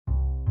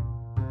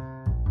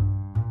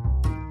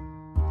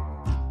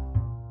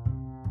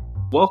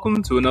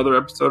Welcome to another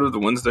episode of the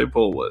Wednesday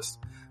Pull List.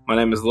 My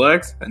name is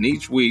Lex, and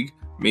each week,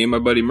 me and my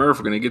buddy Murph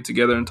are going to get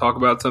together and talk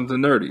about something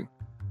nerdy.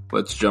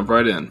 Let's jump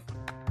right in.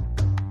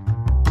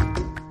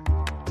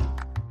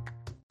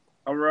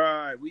 All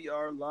right, we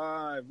are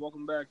live.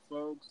 Welcome back,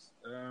 folks.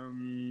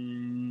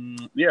 Welcome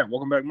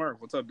back,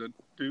 Murph. What's up,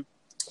 dude?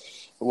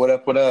 What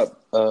up?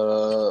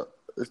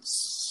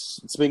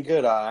 It's been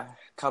good. I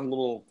caught a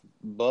little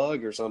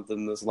bug or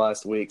something this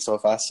last week, so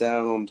if I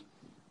sound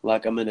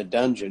like I'm in a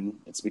dungeon,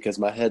 it's because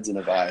my head's in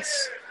a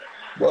vice.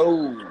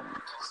 Whoa.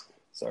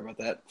 Sorry about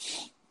that.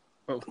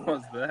 What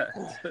was that?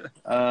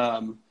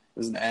 It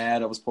was an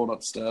ad. I was pulling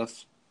up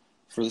stuff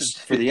for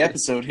the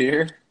episode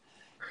here,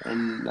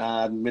 and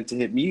I meant to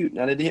hit mute,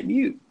 and I didn't hit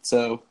mute.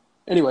 So,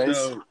 anyways,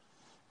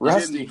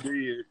 rusty.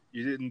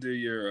 You didn't do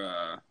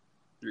your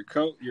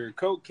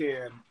Coke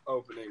can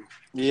opening.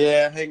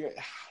 Yeah, hang on.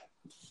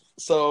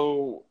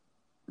 So,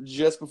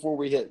 just before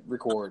we hit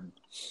record,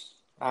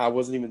 I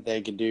wasn't even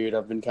thinking, dude.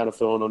 I've been kind of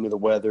feeling under the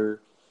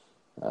weather.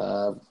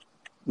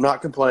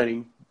 Not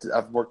complaining.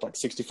 I've worked like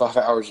 65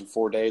 hours in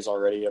 4 days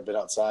already. I've been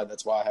outside.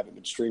 That's why I haven't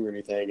been streaming or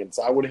anything. And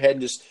so I went ahead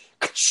and just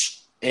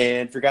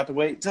and forgot to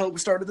wait until we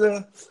started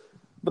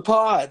the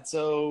pod.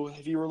 So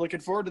if you were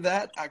looking forward to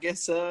that, I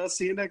guess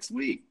see you next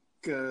week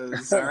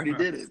because I already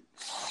did it.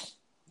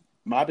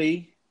 My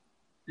B.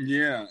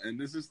 Yeah, and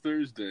this is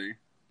Thursday.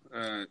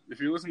 If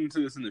you're listening to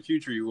this in the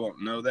future, you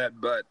won't know that,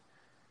 but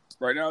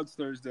right now it's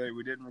Thursday.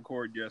 We didn't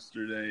record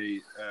yesterday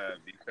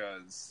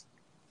because,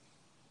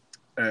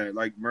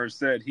 like Murph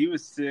said, he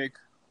was sick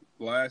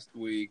last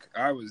week.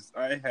 I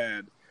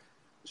had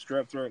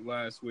strep throat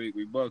last week.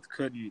 We both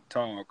couldn't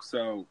talk,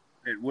 so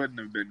it wouldn't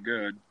have been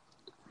good.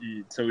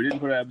 So we didn't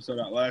put an episode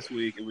out last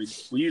week, and we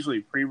usually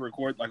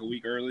pre-record like a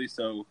week early.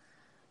 So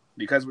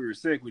because we were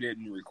sick, we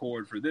didn't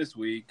record for this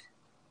week.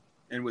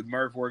 And with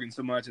Murph working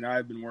so much, and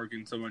I've been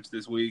working so much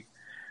this week,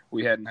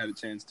 we hadn't had a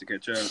chance to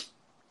catch up.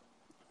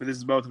 But this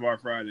is both of our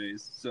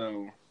Fridays,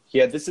 so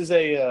yeah, this is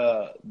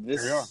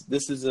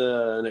this is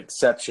an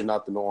exception,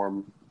 not the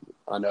norm.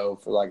 I know,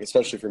 for like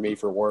especially for me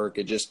for work,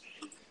 it just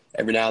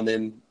every now and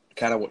then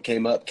kind of what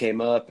came up,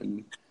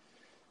 and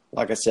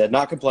like I said,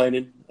 not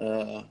complaining.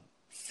 Dude,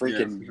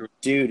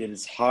 it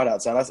is hot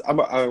outside.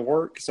 I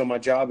work, so my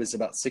job is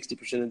about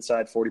 60%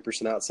 inside,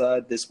 40%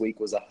 outside. This week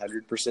was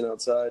 100%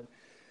 outside.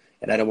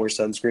 And I didn't wear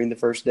sunscreen the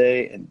first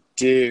day. And,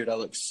 dude, I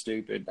look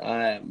stupid.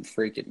 I am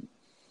freaking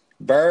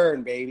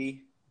burned,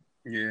 baby.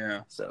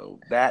 Yeah.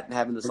 So that and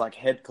having this, like,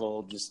 head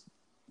cold, just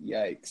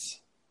yikes.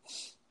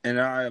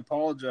 And I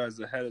apologize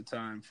ahead of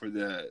time for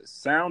the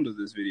sound of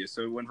this video.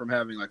 So it went from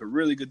having, like, a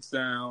really good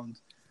sound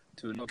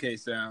to an okay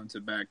sound to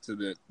back to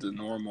the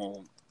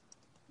normal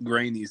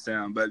grainy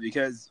sound. But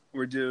because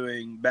we're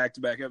doing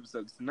back-to-back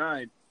episodes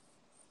tonight,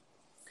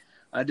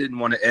 I didn't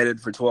want to edit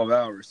for 12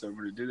 hours, so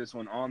we're going to do this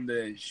one on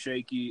the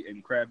shaky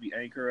and crappy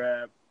Anchor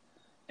app,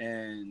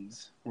 and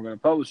we're going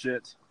to publish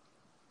it,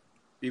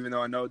 even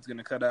though I know it's going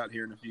to cut out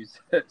here in a few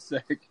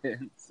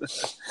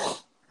seconds.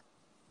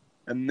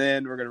 And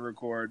then we're going to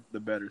record the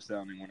better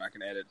sounding one I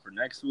can edit for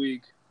next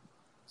week,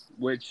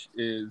 which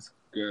is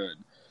good.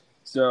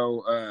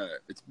 So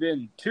it's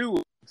been 2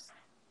 weeks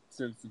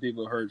since the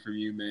people have heard from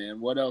you,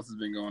 man. What else has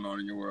been going on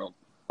in your world?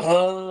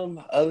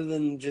 Other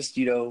than just,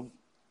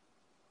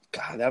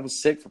 God, I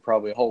was sick for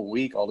probably a whole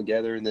week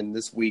altogether, and then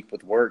this week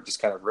with work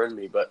just kind of ruined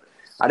me. But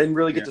I didn't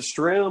really get to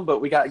stream, but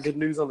we got good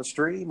news on the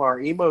stream. Our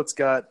emotes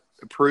got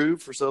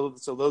approved for so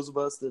those of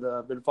us that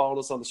have been following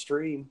us on the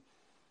stream.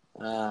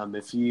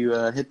 If you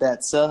hit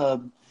that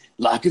sub,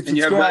 like and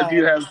subscribe.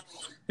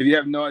 If you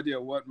have no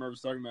idea what Murph's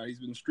talking about, he's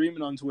been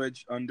streaming on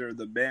Twitch under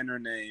the banner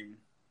name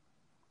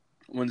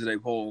Wednesday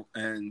Poll,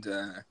 and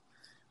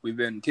we've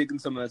been kicking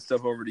some of that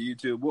stuff over to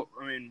YouTube. Well,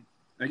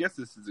 I guess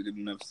this is a good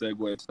enough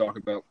segue to talk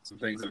about some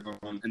things that are going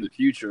on in the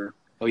future.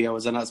 Oh, yeah.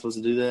 Was I not supposed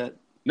to do that?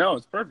 No,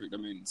 it's perfect.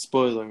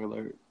 Spoiler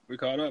alert. We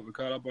caught up.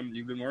 On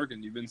you've been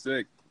working. You've been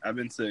sick. I've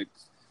been sick.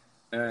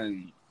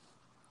 And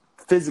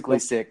physically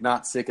sick,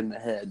 not sick in the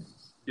head.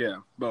 Yeah,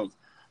 both.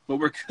 But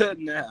we're good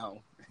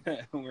now.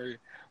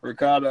 we're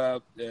caught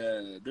up. I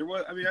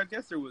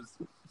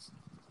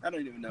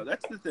don't even know.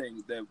 That's the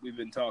thing that we've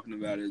been talking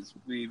about is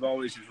we've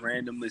always just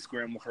randomly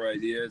scrambled for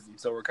ideas. And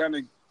so we're kind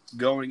of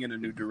going in a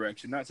new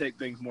direction, not take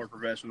things more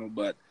professional,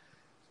 but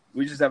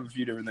we just have a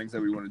few different things that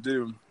we want to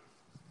do.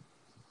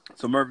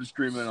 So Murph is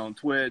streaming on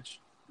Twitch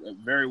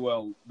very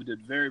well. We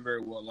did very,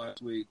 very well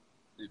last week.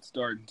 It's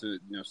starting to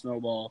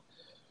snowball.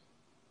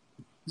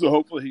 So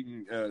hopefully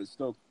he can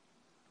stoke.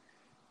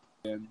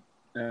 And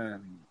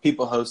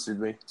people hosted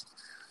me,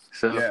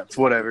 so yeah, it's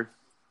whatever.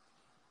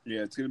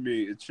 Yeah, it should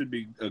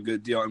be a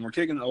good deal, and we're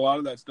kicking a lot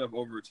of that stuff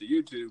over to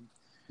YouTube,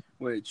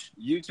 which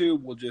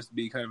YouTube will just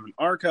be kind of an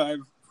archive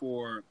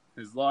for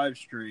his live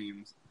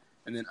streams,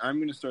 and then I'm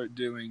going to start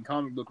doing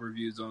comic book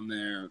reviews on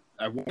there.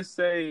 I want to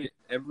say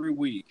every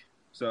week,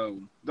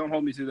 so don't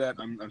hold me to that.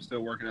 I'm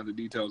still working out the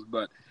details,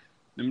 but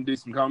I'm going to do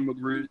some comic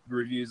book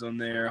reviews on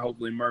there.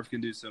 Hopefully Murph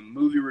can do some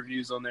movie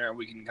reviews on there, and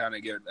we can kind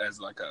of get it as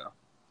like a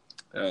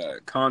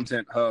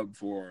content hub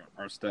for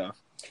our stuff.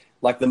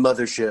 Like the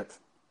mothership.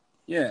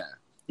 Yeah,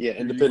 Yeah,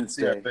 Independence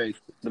see our Day,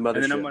 face. the And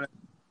then mothership.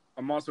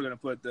 I'm also gonna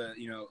put the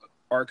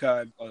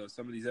archive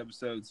some of these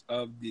episodes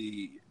of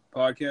the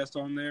podcast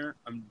on there.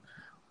 I'm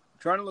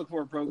trying to look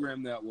for a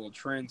program that will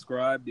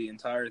transcribe the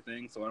entire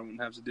thing, so I don't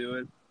have to do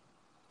it,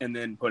 and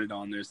then put it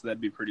on there. So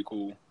that'd be pretty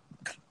cool.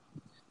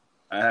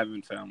 I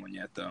haven't found one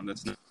yet, though.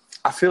 That's not...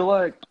 I feel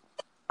like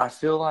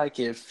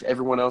if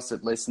everyone else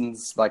that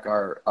listens, like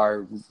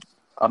our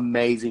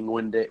amazing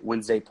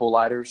Wednesday pull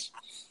lighters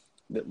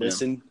that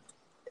listen,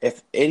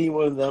 if any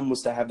one of them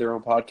was to have their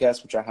own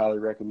podcast, which I highly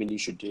recommend you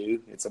should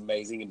do, it's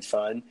amazing and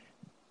fun.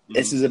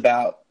 This is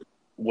about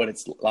what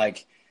it's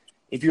like.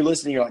 If you're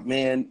listening, you're like,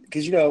 man,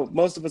 because,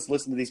 most of us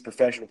listen to these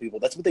professional people.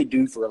 That's what they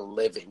do for a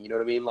living. You know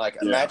what I mean? Like,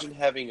 imagine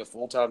having a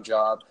full-time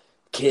job,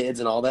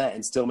 kids and all that,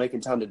 and still making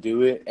time to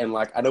do it. And,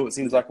 like, I know it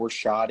seems like we're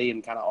shoddy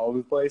and kind of all over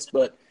the place,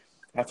 but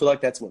I feel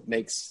like that's what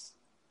makes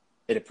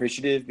it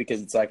appreciative,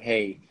 because it's like,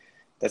 hey,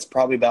 that's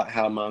probably about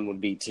how mine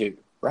would be too.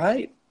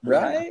 Right?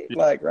 Right? Yeah.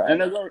 Like, right.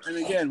 And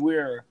again,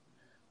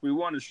 we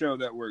want to show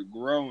that we're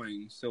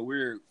growing. So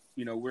we're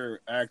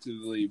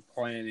actively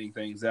planning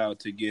things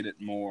out to get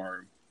it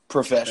more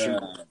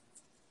professional,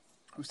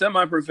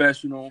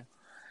 semi-professional,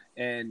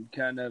 and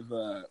kind of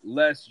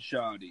less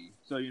shoddy.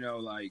 So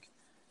like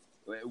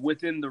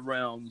within the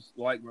realms,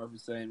 like Murph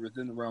was saying,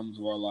 within the realms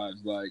of our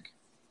lives, like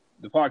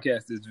the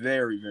podcast is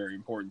very, very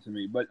important to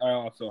me. But I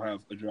also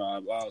have a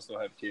job. I also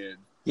have kids.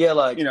 Yeah,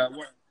 like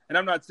and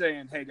I'm not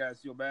saying, hey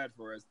guys, feel bad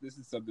for us. This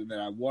is something that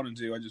I want to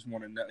do. I just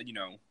want to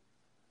know,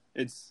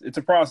 it's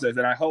a process,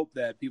 and I hope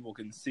that people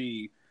can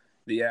see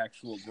the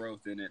actual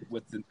growth in it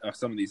with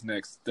some of these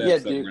next steps. Yeah,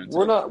 dude,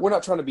 we're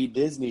not trying to be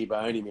Disney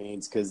by any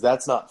means, because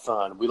that's not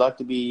fun. We like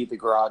to be the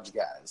garage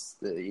guys.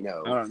 I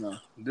don't know.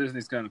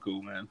 Disney's kind of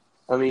cool, man.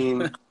 I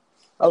mean,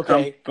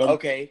 okay.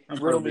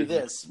 I'm Riddle me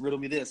this.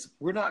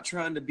 We're not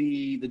trying to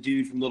be the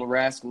dude from Little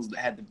Rascals that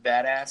had the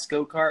badass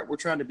go kart. We're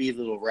trying to be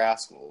Little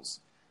Rascals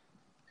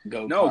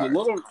go kart.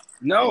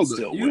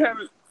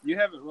 You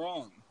have it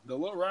wrong. The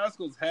Little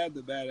Rascals had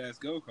the badass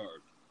go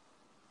kart.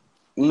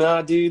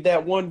 Nah, dude,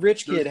 that one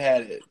rich kid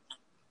had it.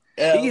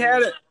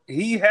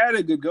 He had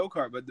a good go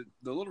kart, but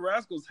the Little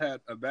Rascals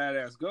had a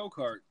badass go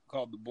kart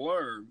called the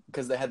Blur,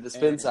 because they had the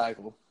spin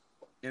cycle.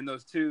 And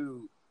those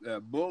two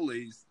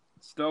bullies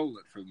stole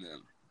it from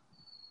them.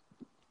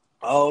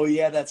 Oh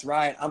yeah, that's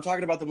right. I'm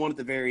talking about the one at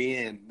the very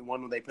end, the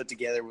one where they put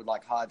together with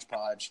like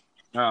hodgepodge.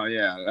 Oh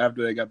yeah,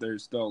 after they got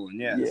theirs stolen.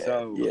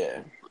 So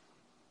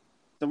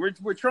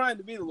we're trying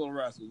to be the Little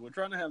Rascals. We're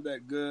trying to have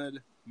that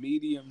good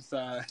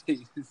medium-sized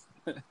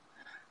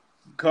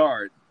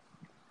card.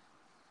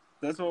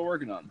 That's what we're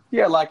working on.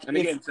 Yeah, like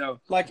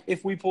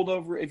if we pulled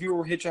over, if you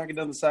were hitchhiking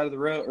down the side of the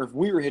road, or if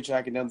we were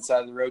hitchhiking down the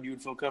side of the road, you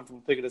would feel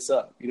comfortable picking us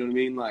up. You know what I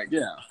mean? Like,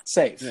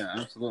 safe.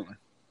 Yeah,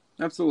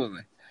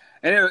 absolutely.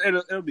 And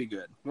it'll be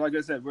good. Like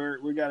I said,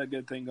 we got a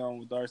good thing going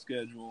with our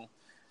schedule.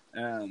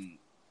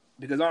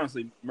 Because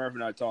honestly, Murph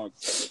and I talk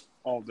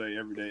all day,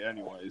 every day,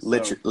 anyways.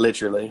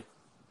 Literally.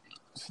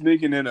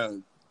 Sneaking in a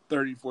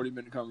 30,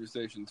 40-minute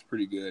conversation is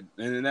pretty good.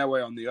 And then that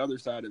way, on the other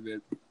side of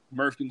it,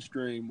 Murph can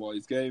stream while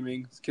he's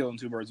gaming. He's killing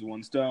two birds with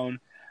one stone.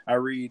 I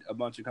read a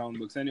bunch of comic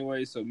books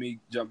anyway, so me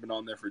jumping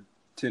on there for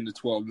 10 to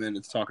 12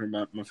 minutes talking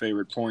about my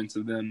favorite points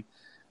of them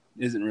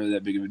isn't really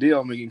that big of a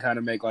deal. And we can kind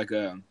of make like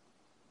a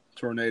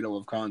tornado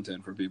of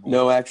content for people.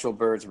 No actual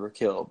birds were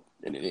killed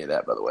in any of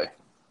that, by the way.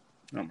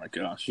 Oh, my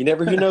gosh. You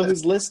never know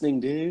who's listening,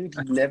 dude.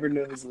 You never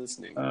know who's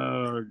listening.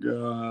 Oh,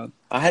 God.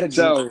 I had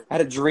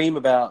a dream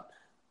about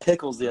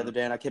pickles the other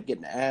day, and I kept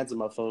getting ads on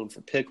my phone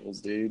for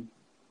pickles, dude.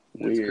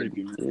 That's weird.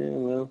 Creepy, man. Yeah,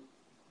 well.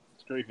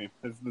 It's creepy.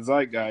 It's the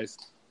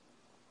zeitgeist.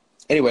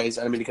 Anyways,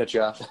 I didn't mean to cut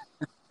you off.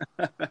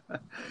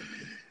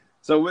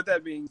 So with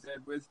that being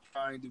said, with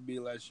trying to be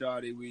less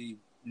shoddy, we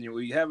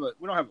don't have a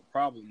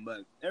problem,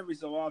 but every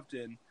so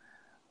often,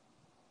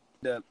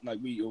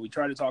 we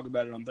try to talk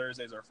about it on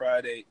Thursdays or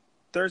Friday.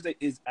 Thursday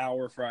is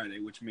our Friday,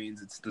 which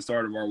means it's the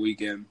start of our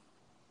weekend.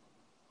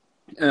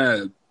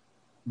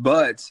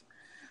 But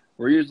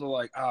we're usually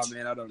like, oh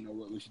man, I don't know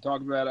what we should talk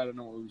about. I don't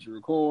know what we should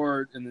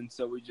record. And then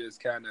so we just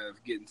kind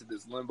of get into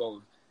this limbo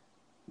of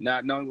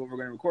not knowing what we're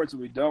going to record, so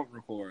we don't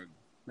record.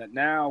 But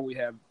now we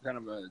have kind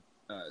of a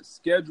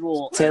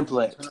schedule.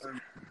 Template.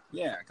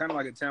 Yeah, kind of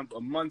like a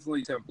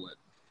monthly template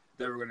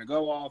that we're going to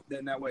go off.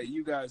 Then that way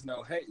you guys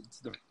know, hey, it's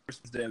the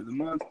first day of the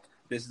month.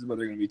 This is what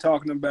they're going to be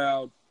talking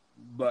about,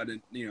 but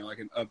like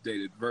an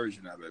updated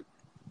version of it.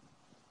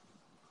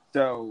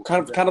 So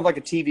kind of like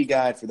a TV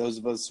guide for those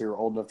of us who are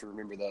old enough to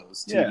remember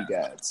those TV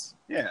guides.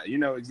 Yeah,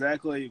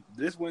 exactly.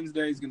 This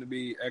Wednesday is going to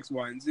be X,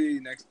 Y, and Z.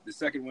 The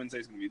second Wednesday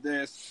is going to be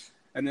this,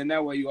 and then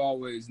that way you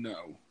always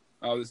know.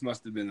 Oh, this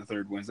must have been the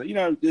third Wednesday.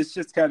 This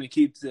just kind of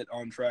keeps it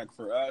on track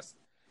for us.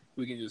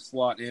 We can just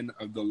slot in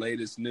of the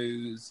latest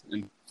news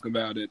and talk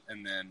about it,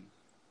 and then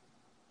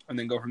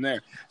go from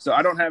there. So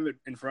I don't have it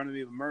in front of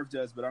me, but Murph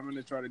does. But I'm going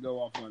to try to go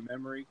off my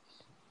memory.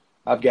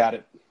 I've got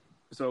it.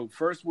 So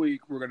first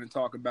week, we're going to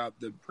talk about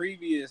the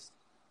previous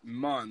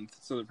month.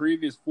 So the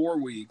previous 4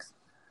 weeks,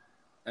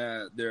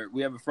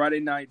 we have a Friday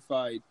night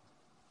fight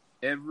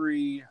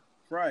every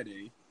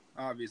Friday.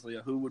 obviously,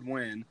 of who would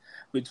win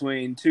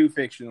between two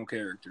fictional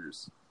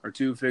characters or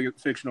two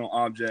fictional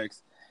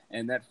objects.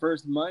 And that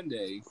first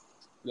Wednesday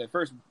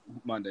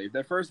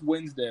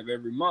of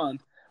every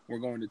month, we're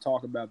going to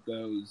talk about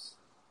those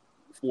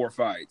 4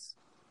 fights.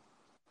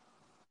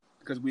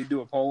 Because we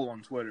do a poll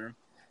on Twitter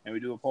and we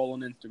do a poll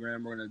on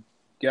Instagram. We're going to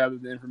gather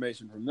the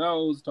information from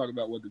those, talk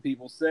about what the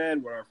people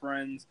said, what our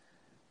friends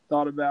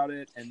thought about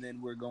it, and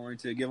then we're going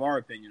to give our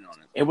opinion on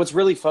it. And what's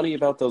really funny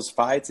about those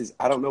fights is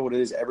I don't know what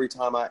it is. Every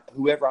time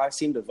whoever I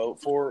seem to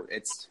vote for,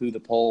 it's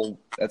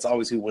that's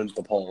always who wins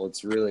the poll.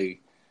 It's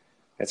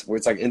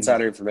like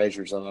insider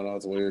information or something. I don't know.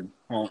 It's weird.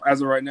 Well,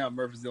 as of right now,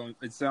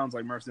 it sounds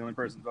like Murph's the only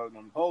person voting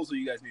on the poll, so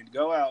you guys need to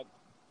go out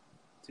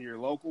to your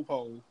local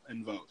poll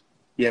and vote.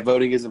 Yeah,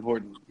 voting is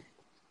important.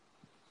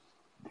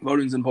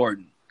 Voting's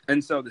important.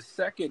 And so the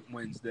second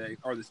Wednesday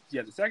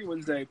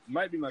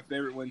might be my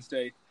favorite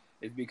Wednesday,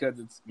 is because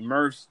it's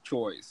Murph's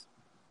choice.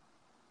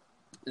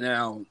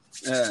 Now,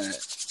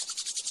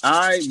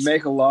 I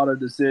make a lot of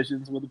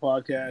decisions with the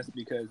podcast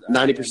because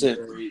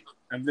 90%.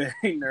 I'm very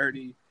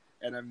nerdy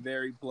and I'm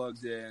very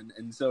plugged in.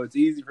 And so it's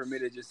easy for me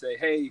to just say,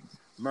 hey,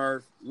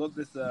 Murph, look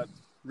this up,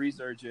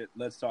 research it,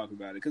 let's talk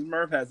about it. Because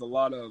Murph has a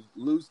lot of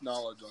loose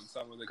knowledge on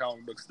some of the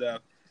comic book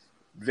stuff,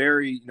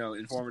 very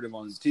informative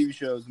on TV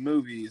shows,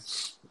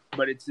 movies,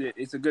 but it's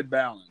a good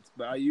balance.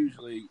 But I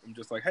usually am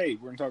just like, hey,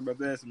 we're gonna talk about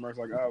this, and Murph's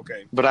like, oh,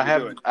 okay. But I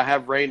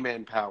have Rain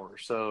Man power,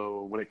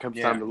 so when it comes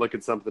time to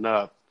looking something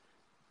up,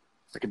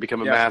 I can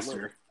become a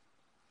master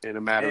in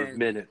a matter of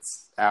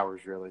minutes,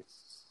 hours, really.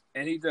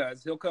 And he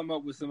does. He'll come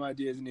up with some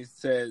ideas, and he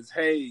says,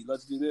 hey,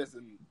 let's do this.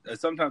 And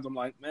sometimes I'm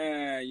like,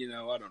 man,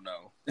 I don't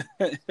know.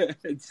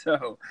 And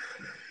so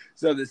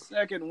the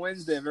second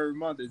Wednesday of every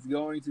month is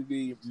going to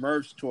be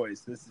Murph's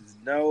choice. This is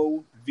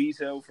no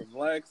veto from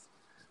Lex.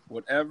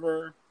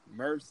 Whatever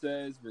Murph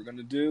says we're going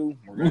to do,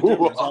 we're going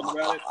to talk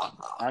about it.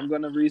 I'm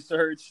going to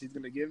research. He's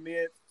going to give me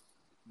it.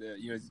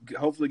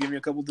 Hopefully give me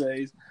a couple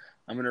days.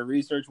 I'm going to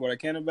research what I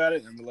can about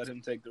it, and I'm going to let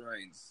him take the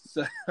reins.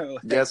 So,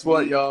 guess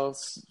what, y'all?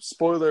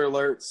 Spoiler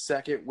alert,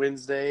 second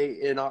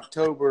Wednesday in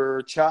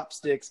October,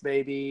 chopsticks,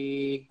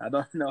 baby. I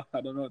don't know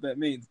what that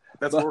means.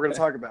 That's what we're going to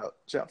talk about,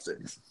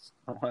 chopsticks.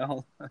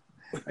 Well, I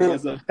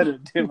guess I better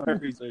do my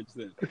research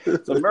then.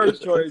 So Murph's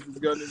choice is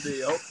going to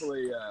be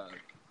hopefully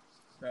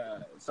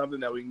something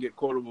that we can get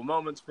quotable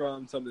moments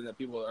from, something that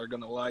people are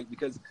going to like,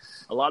 because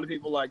a lot of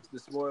people liked the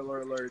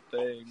spoiler alert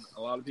thing.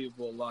 A lot of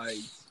people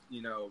liked,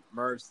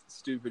 Murph's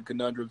stupid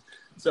conundrums.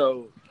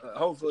 So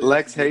hopefully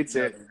Lex hates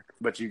it,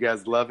 but you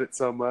guys love it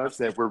so much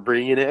that we're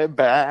bringing it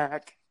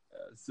back.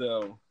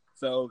 So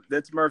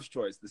that's Murph's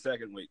choice, the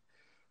second week.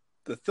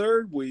 The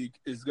third week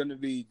is going to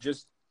be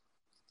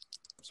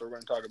so we're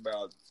going to talk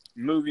about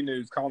movie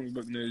news, comic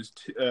book news,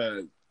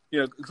 because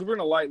we're going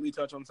to lightly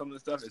touch on some of the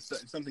stuff. If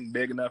something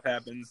big enough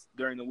happens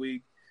during the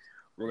week,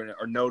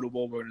 or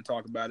notable, we're going to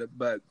talk about it.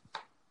 But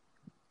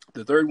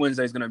the third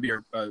Wednesday is going to be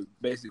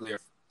basically a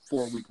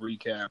 4-week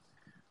recap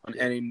on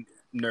any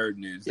nerd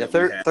news. Yeah,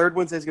 third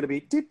Wednesday is going to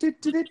be.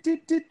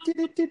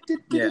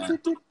 Yeah,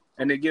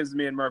 and it gives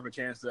me and Murph a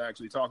chance to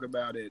actually talk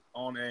about it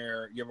on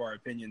air, give our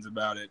opinions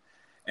about it.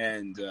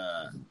 And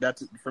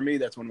for me,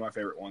 that's one of my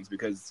favorite ones,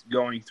 because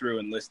going through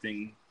and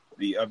listing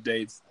the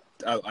updates,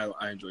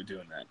 I enjoy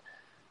doing that.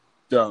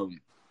 So,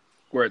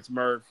 where it's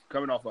Murph,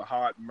 coming off a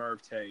hot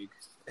Murph take,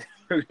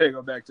 we're going to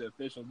go back to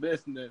official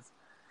business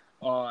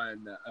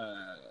on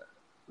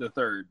the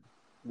third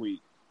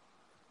week.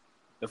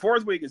 The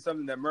fourth week is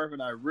something that Murph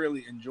and I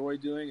really enjoy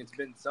doing. It's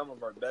been some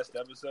of our best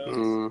episodes.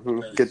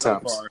 Mm-hmm. Good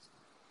times. So far,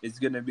 it's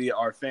going to be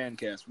our fan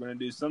cast. We're going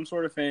to do some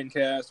sort of fan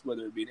cast,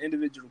 whether it be an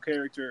individual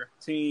character,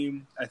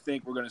 team. I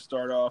think we're going to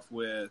start off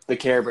with the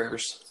Care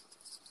Bears.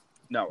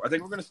 No, I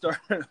think we're going to start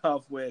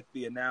off with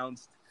the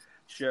announced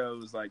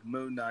shows like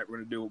Moon Knight. We're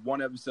going to do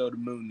one episode of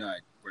Moon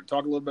Knight. We're going to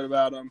talk a little bit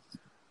about him,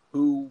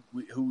 who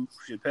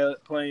should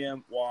play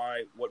him,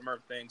 why, what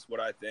Murph thinks,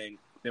 what I think.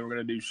 Then we're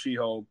going to do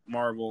She-Hulk,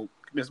 Marvel,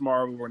 Miss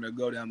Marvel. We're going to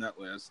go down that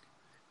list,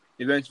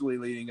 eventually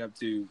leading up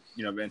to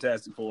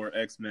Fantastic Four,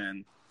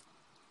 X-Men,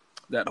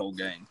 that whole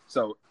gang.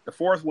 So the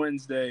fourth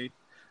Wednesday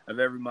of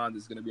every month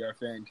is going to be our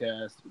fan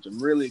cast, which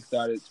I'm really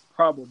excited. It's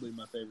probably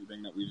my favorite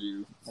thing that we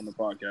do on the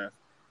podcast,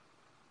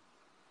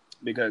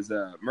 because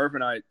Murph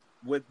and I,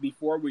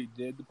 before we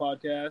did the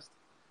podcast,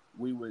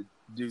 we would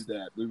do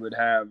that. We would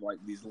have like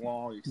these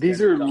long.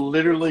 These are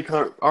literally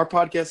our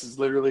podcast is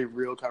literally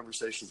real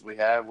conversations we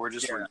have. We're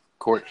just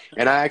recording,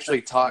 and I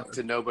actually talk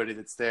to nobody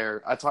that's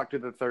there. I talk to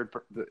the third,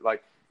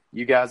 like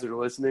you guys that are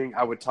listening.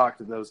 I would talk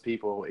to those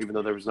people even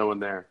though there was no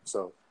one there.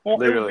 So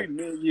literally,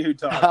 me and you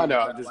talking. I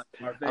know.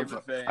 Our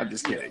favorite fan. I'm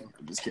just kidding.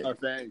 Our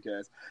fan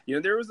cast.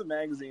 There was a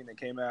magazine that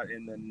came out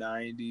in the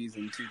 90s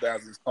and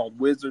 2000s called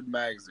Wizard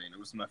Magazine. It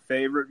was my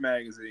favorite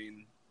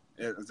magazine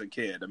as a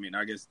kid. I mean,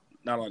 I guess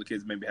not a lot of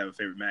kids maybe have a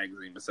favorite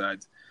magazine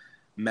besides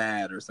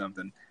Mad or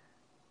something.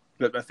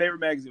 But my favorite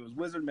magazine was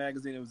Wizard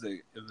Magazine. It was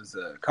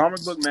a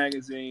comic book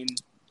magazine.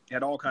 It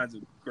had all kinds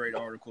of great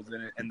articles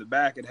in it. And the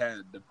back, it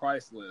had the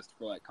price list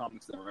for like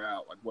comics that were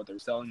out, like what they were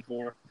selling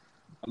for.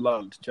 I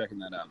loved checking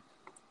that out.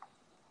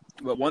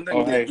 But one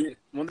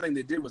thing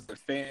they did was the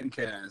fan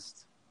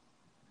cast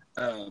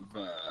of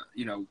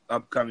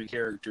upcoming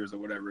characters or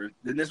whatever.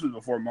 And this was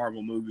before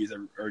Marvel movies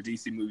or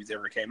DC movies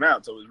ever came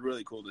out, so it was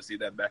really cool to see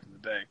that back in the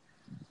day.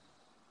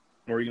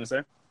 What were you gonna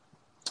say?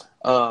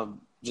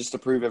 Just to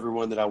prove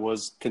everyone that I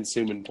was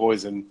consuming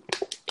poison.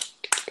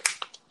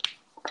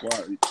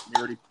 Wow, you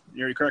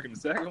already cracking the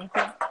second one?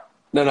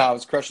 No, I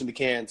was crushing the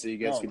can so you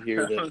guys could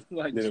hear that,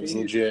 it was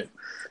legit.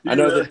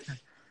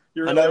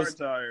 You're really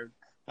tired.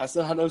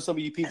 I know some of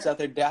you peeps out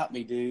there doubt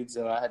me, dude,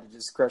 so I had to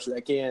just crush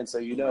that can so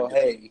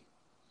hey,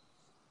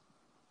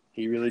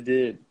 he really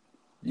did.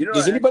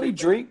 Does anybody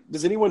drink?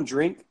 Does anyone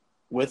drink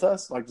with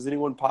us? Like, does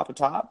anyone pop a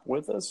top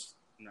with us?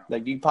 No.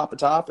 Like, do you pop a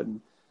top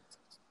and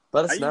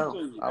let us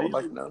know? I would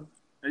like to know.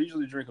 I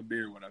usually drink a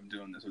beer when I'm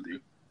doing this with you.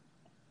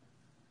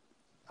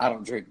 I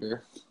don't drink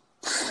beer.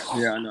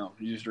 Yeah, I know.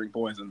 You just drink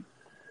poison.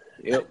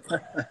 Yep.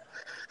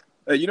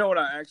 You know what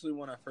I actually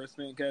want our first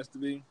fan cast to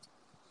be?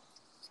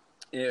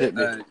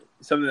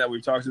 Something that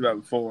we've talked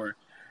about before,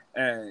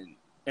 and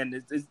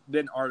it's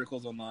been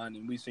articles online,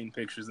 and we've seen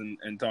pictures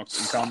and talked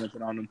and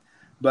commented on them.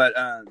 But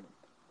I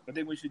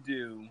think we should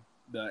do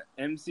the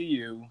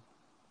MCU,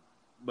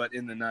 but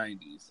in the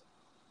 90s.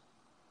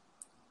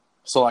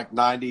 So like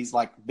 90s,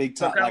 like big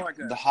time, so like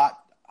the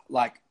hot,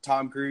 like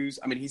Tom Cruise.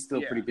 I mean, he's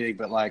still pretty big,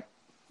 but like,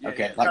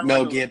 like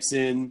Mel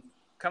Gibson.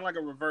 Kind of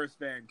like a reverse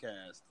fan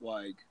cast,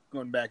 like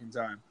going back in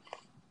time.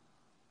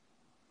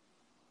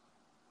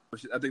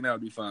 I think that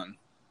would be fun.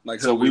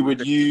 Like, so we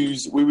would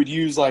use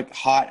like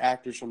hot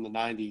actors from the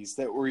 90s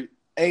that were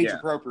age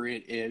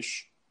appropriate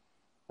ish.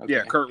 Okay.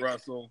 Yeah, Kurt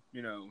Russell,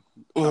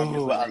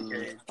 Oh,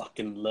 I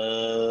fucking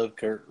love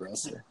Kurt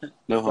Russell.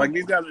 No, like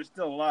these guys are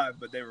still alive,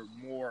 but they were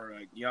more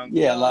like young.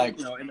 Yeah, like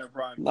in their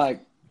prime.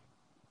 Like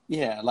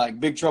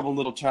Big Trouble in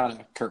Little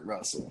China, Kurt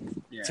Russell.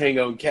 Yeah.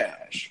 Tango and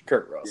Cash,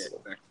 Kurt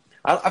Russell. Yeah,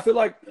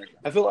 exactly.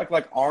 I feel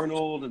like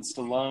Arnold and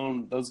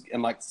Stallone, those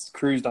and like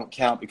Cruise don't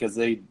count because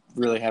they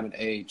really haven't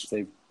aged.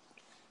 They've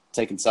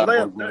taken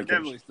cyborg medication. They'll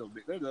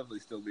definitely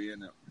still be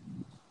in it,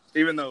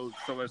 even though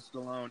Sylvester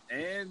Stallone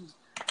and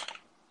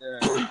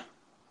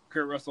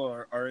Kurt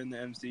Russell are in the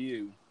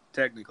MCU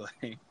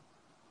technically.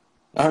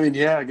 I mean,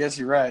 yeah, I guess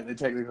you're right. They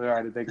technically are.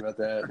 I didn't think about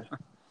that.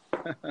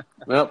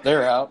 Well,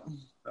 they're out.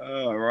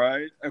 All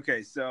right.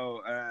 Okay,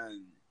 so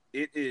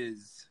it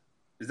is.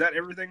 Is that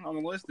everything on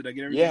the list? Did I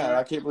get everything? Yeah, right?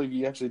 I can't believe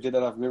you actually did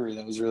that off memory.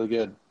 That was really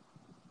good.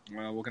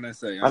 Well, what can I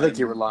say? I think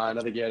you were lying.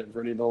 I think you had it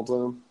pretty the whole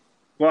time.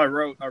 Well, I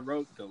wrote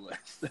the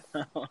list.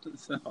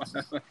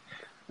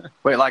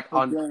 Wait, like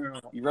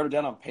you wrote it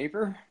down on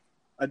paper?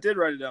 I did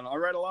write it down. I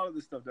write a lot of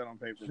this stuff down on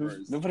paper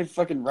first. Nobody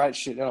fucking writes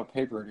shit down on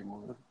paper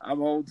anymore.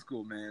 I'm old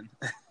school, man.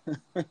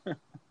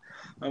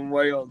 I'm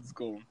way old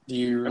school. Do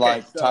you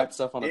type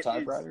stuff on a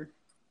typewriter?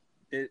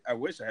 I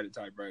wish I had a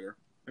typewriter.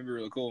 It'd be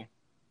really cool.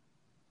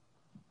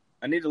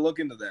 I need to look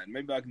into that.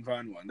 Maybe I can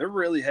find one. They're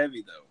really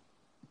heavy, though.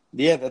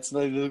 Yeah,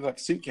 they look like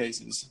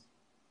suitcases.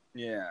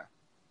 Yeah.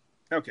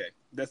 Okay,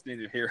 that's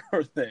neither here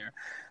or there.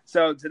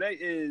 So today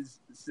is,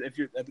 if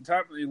you're at the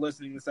time you're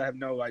listening to this, I have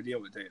no idea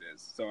what day it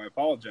is, so I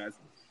apologize.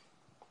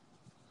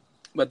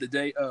 But the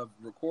day of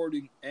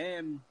recording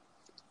and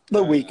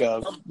the week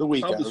of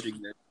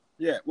publishing it.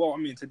 Yeah, well, I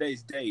mean,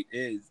 today's date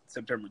is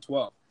September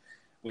 12th,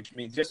 which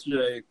means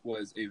yesterday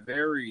was a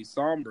very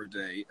somber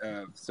day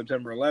of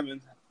September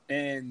 11th.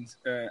 And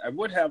I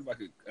would have like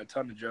a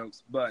ton of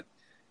jokes, but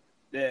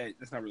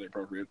that's not really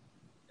appropriate.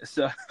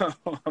 So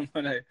I'm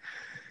going to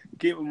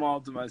keep them all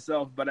to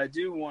myself. But I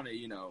do want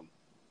to,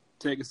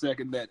 take a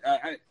second that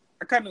I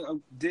kind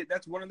of did.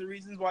 That's one of the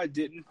reasons why I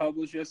didn't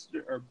publish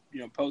yesterday or,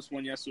 post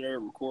one yesterday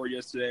or record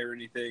yesterday or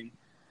anything.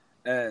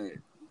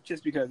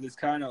 Just because it's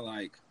kind of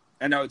like,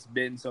 I know it's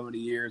been so many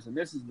years and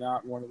this is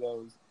not one of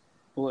those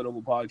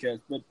political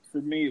podcasts, but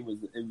for me, it was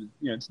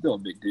it's still a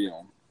big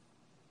deal.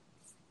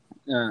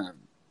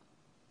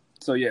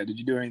 So yeah, did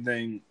you do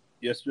anything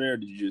yesterday, or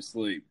did you just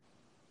sleep?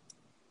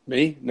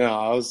 Me?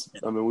 No,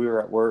 we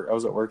were at work. I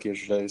was at work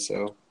yesterday,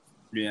 so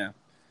yeah.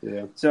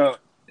 So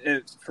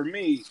for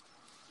me,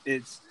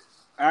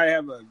 I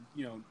have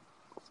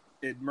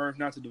Murph,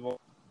 not to divulge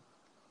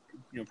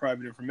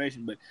private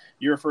information, but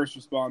you're a first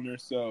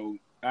responder, so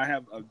I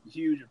have a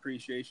huge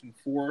appreciation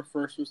for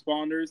first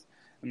responders,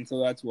 and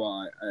so that's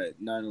why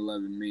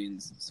 9/11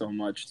 means so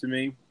much to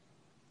me.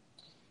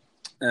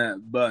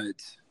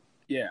 But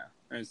yeah.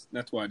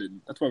 That's why we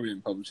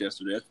didn't publish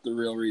yesterday. That's the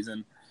real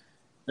reason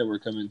that we're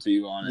coming to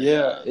you on it.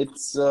 Yeah,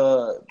 it's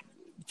for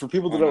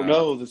people that don't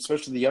know,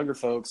 especially the younger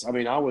folks. I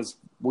mean,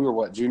 we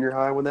were junior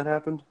high when that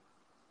happened?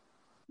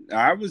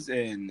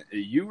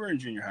 You were in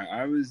junior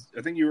high.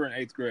 I think you were in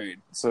 8th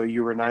grade. So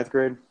you were in 9th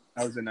grade?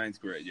 I was in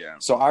 9th grade, yeah.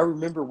 So I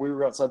remember we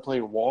were outside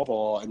playing wall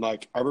ball, and I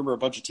remember a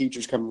bunch of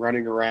teachers come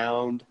running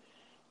around,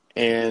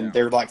 and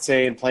they were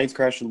saying planes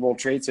crashed in the World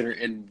Trade Center,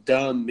 and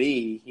dumb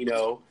me,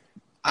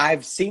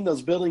 I've seen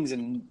those buildings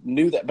and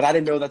knew that, but I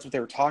didn't know that's what they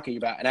were talking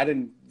about. And I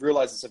didn't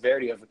realize the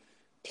severity of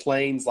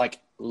planes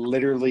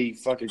literally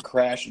fucking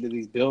crash into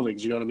these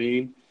buildings. You know what I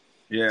mean?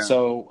 Yeah.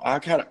 So I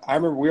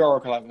remember we all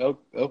were kind of like,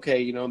 oh,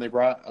 okay, and they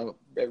brought a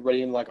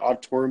everybody in like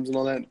auditoriums and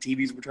all that, and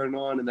TVs were turning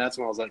on, and that's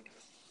when I was like,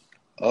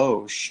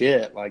 oh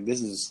shit, like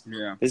this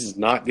is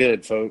not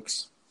good,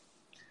 folks.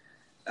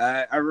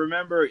 I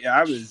remember,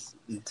 I was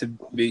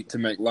to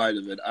make light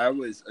of it. I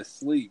was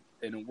asleep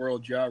in a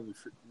world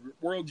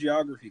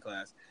geography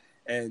class,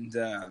 and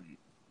I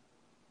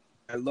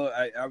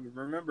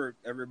remember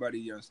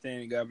everybody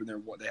standing up, and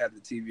they had the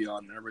TV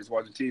on, and everybody's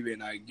watching TV,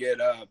 and I get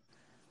up,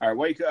 I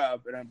wake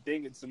up, and I'm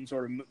thinking some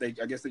sort of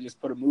I guess they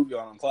just put a movie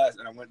on in class,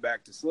 and I went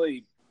back to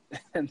sleep,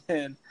 and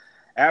then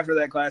after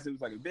that class, it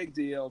was like a big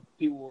deal.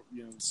 People,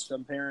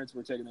 some parents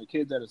were taking their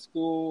kids out of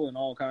school and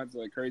all kinds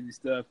of like crazy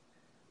stuff.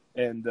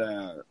 And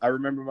I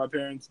remember my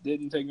parents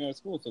didn't take me out of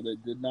school, so they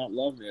did not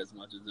love me as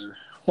much as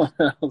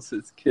everyone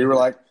else's kids. They were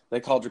like, they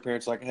called your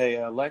parents like,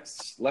 "Hey,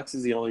 Lex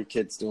is the only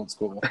kid still in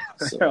school."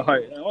 So.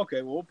 Like,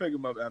 okay, well, we'll pick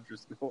him up after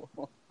school.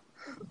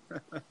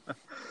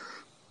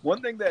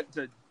 One thing that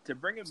to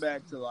bring it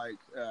back to like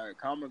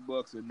comic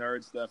books and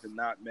nerd stuff and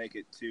not make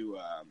it too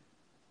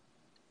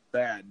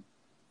sad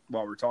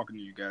while we're talking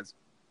to you guys.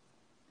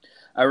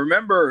 I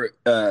remember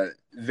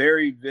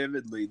very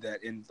vividly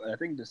that in I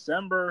think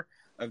December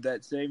of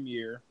that same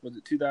year, was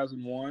it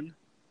 2001?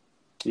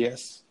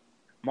 Yes.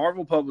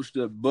 Marvel published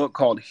a book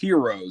called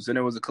Heroes, and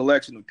it was a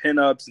collection of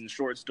pinups and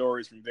short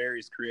stories from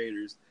various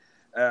creators.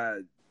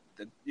 It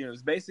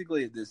was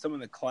basically some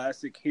of the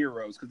classic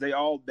heroes, because they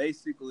all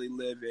basically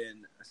live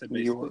in, I said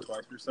basically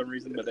twice for some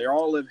reason, but they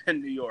all live in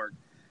New York.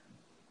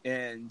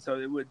 And so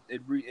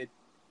it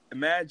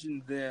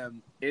imagined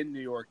them in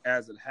New York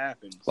as it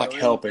happened. Like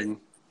helping.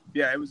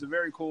 It was a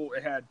very cool,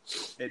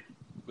 it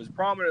was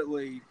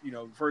prominently,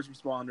 first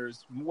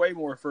responders, way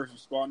more first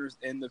responders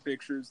in the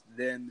pictures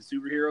than the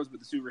superheroes, but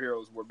the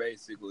superheroes were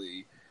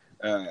basically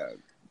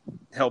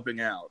helping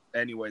out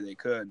any way they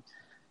could.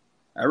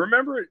 I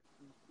remember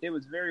it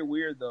was very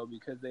weird, though,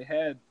 because they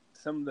had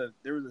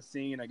there was a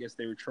scene, I guess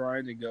they were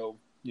trying to go,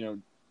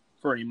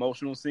 for an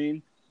emotional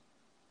scene,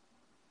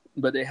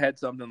 but they had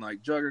something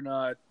like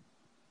Juggernaut,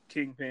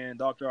 Kingpin,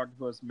 Dr.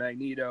 Octopus,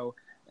 Magneto,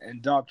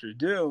 and Dr.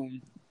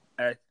 Doom.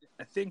 I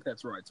think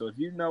that's right. So if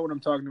you know what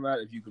I'm talking about,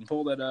 if you can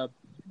pull that up,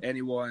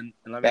 anyone,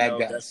 and let me know.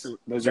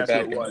 Those are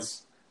bad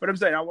guys. But I'm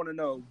saying, I want to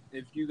know,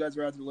 if you guys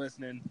are out there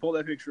listening, pull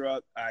that picture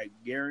up. I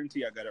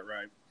guarantee I got it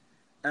right.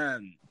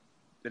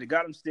 But it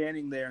got them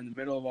standing there in the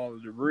middle of all the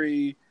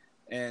debris,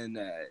 and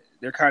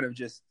they're kind of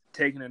just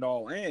taking it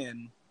all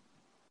in.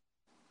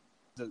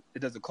 It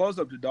does a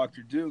close-up to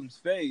Dr. Doom's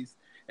face,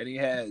 and he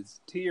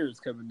has tears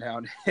coming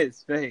down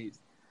his face.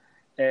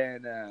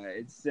 And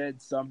it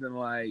said something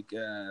like...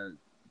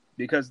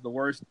 because the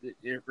worst,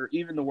 or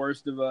even the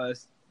worst of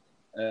us,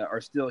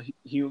 are still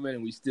human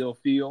and we still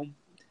feel.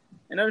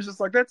 And I was just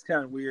like, that's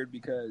kind of weird,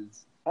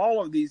 because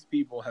all of these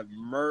people have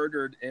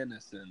murdered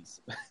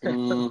innocents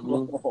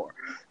before.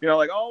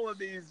 Like all of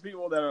these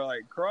people that are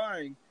like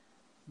crying,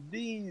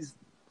 these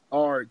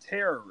are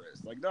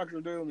terrorists. Like Dr.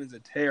 Doom is a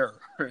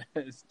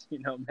terrorist.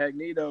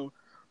 Magneto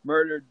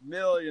murdered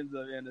millions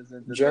of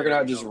innocents.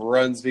 Juggernaut just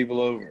runs people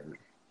over.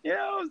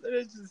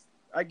 It's just,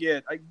 I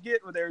get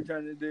what they were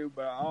trying to do,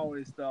 but I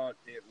always thought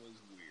it was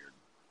weird.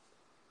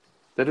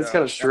 That is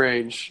kind of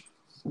strange.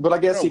 But I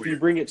guess if you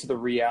bring it to the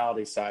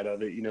reality side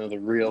of it, the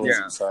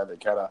realism side,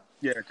 that kind of...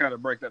 kind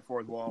of break that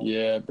fourth wall.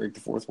 Yeah, break the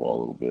fourth wall a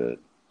little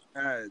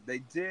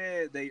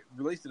bit. They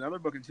released another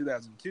book in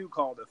 2002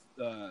 called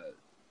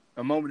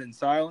A Moment in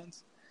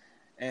Silence,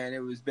 and it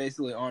was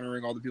basically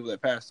honoring all the people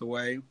that passed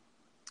away.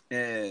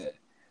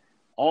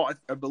 I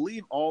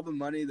believe all the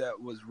money that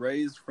was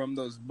raised from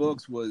those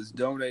books was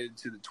donated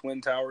to the Twin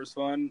Towers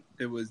Fund.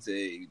 It was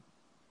a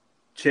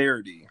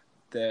charity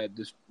that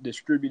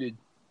distributed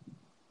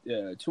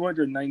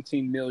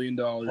 $219 million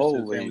to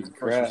the families of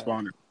first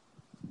responders.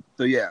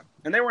 So,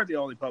 and they weren't the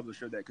only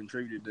publisher that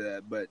contributed to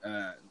that, but,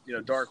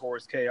 Dark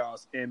Horse,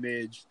 Chaos,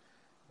 Image,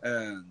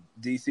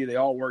 DC, they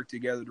all worked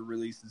together to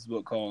release this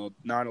book called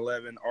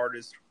 9/11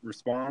 Artists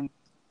Respond.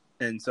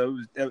 And so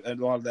a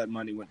lot of that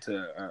money went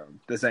to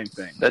the same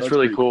thing. That's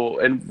really cool.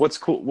 And what's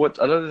cool?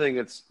 Another thing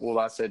that's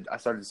I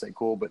started to say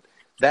cool, but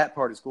that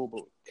part is cool.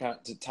 But kind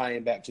of to tie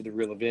in back to the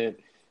real event,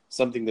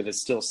 something that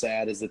is still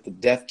sad is that the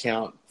death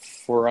count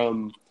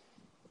from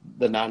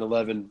the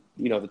 9/11,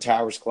 the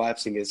towers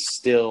collapsing is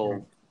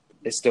still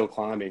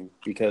climbing,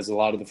 because a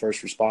lot of the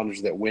first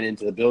responders that went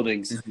into the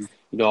buildings,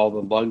 all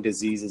the lung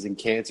diseases and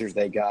cancers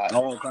they got,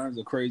 all kinds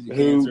of crazy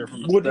cancer.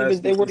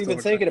 They weren't even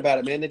thinking about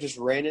it, man. They just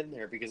ran in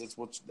there because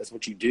that's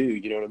what you do.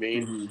 You know what I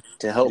mean?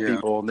 To help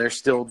people, and they're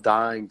still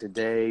dying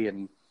today.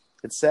 And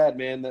it's sad,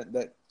 man.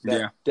 That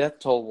death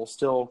toll will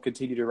still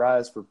continue to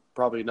rise for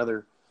probably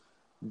another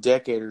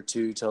decade or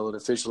two till it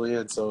officially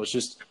ends. So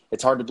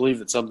it's hard to believe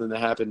that something that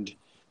happened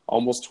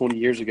almost 20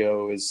 years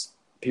ago is.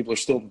 People are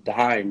still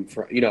dying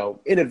from,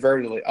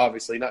 inadvertently,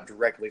 obviously, not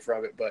directly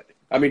from it, but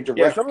I mean,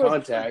 direct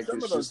contact.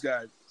 Some of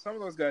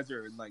those guys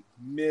are like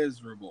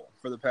miserable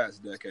for the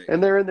past decade,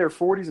 and they're in their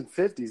 40s and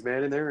 50s,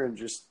 man, and they're in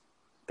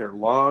they're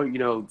long.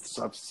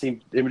 I've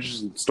seen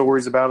images and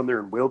stories about them.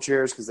 They're in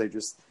wheelchairs because they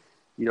just,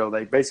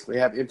 they basically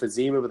have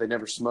emphysema, but they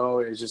never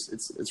smoke.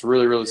 It's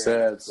really, really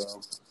sad. So,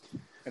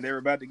 and they were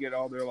about to get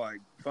all their like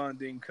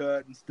funding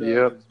cut and stuff.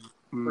 Yep.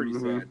 It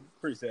was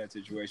pretty sad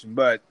situation.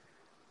 But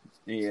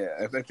yeah,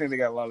 I think they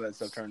got a lot of that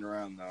stuff turned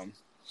around though.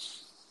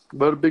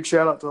 But a big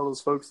shout out to all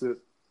those folks that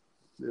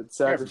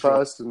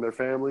sacrificed sure. and their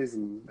families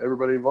and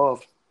everybody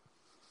involved.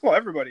 Well,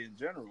 everybody in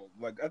general.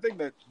 Like I think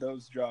that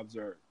those jobs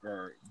are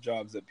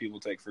jobs that people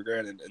take for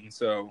granted, and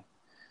so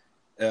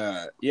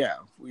yeah,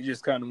 we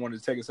just kind of wanted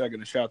to take a second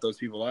to shout those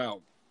people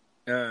out.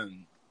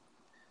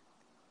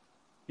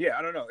 Yeah,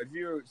 I don't know if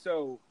you're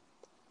so.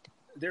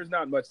 There's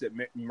not much that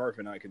Murph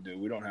and I can do.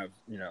 We don't have,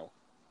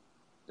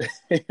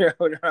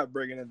 we're not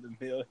bringing in the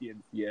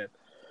millions yet.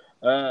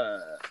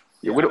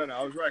 Yeah, we don't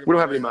know. We don't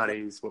have any money.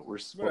 Is what we're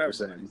saying.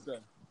 Money, so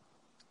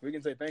we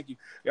can say thank you.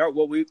 Yeah,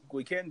 what we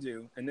can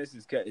do, and this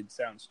is it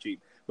sounds cheap,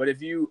 but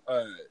if you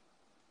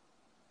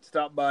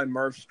stop by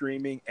Murph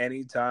streaming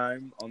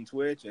anytime on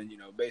Twitch, and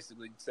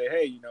basically say,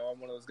 hey, I'm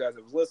one of those guys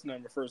that was listening.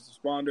 I'm a first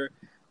responder.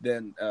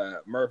 Then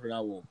Murph and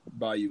I will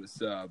buy you a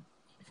sub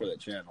for that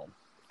channel.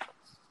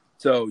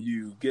 So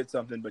you get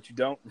something, but you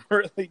don't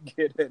really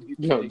get anything.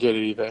 You don't get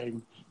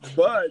anything.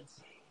 But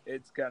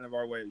it's kind of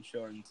our way of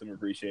showing some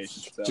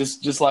appreciation. So.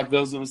 Just like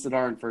those of us that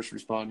aren't first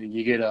responding,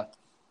 you get a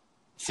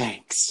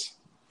thanks.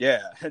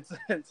 Yeah,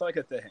 it's like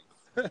a thing.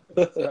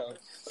 So,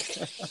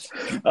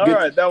 all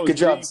right, that was good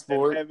job,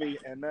 sport. And heavy,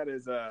 and that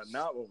is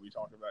not what we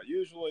talk about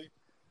usually.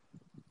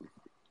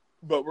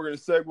 But we're going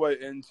to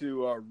segue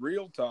into our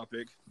real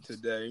topic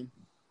today.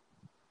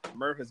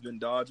 Murph has been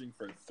dodging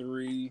for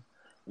 3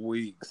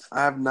 weeks.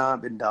 I have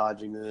not been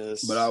dodging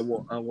this, but I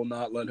will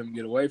not let him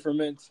get away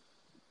from it.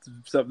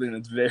 It's something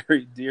that's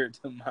very dear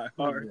to my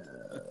heart.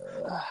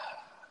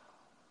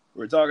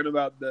 We're talking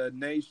about the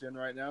nation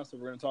right now, so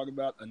we're going to talk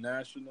about a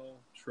national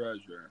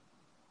treasure.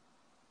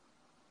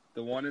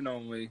 The one and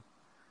only,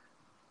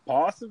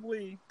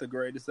 possibly the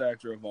greatest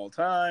actor of all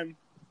time,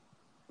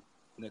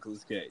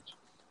 Nicolas Cage.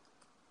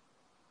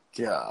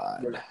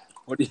 God.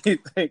 What do you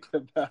think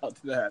about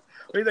that?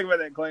 What do you think about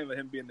that claim of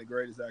him being the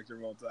greatest actor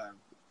of all time?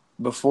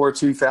 Before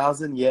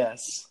 2000,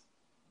 yes.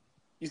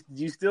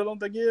 You still don't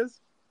think he is?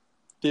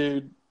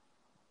 Dude.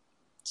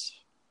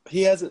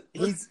 He hasn't.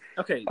 He's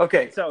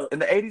okay. So in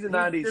the 80s and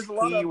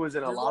 90s, he was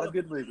in a lot of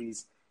good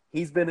movies.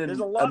 He's been in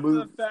a lot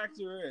to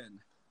factor in.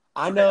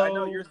 I know. I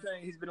know you're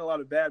saying he's been in a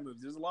lot of bad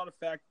movies. There's a lot of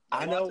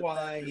I know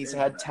why he's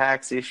had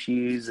tax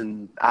issues,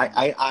 and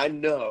I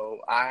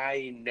know.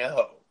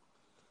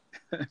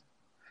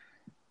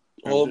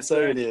 All I'm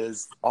saying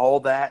is all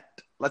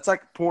that. That's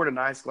like pouring a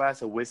nice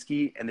glass of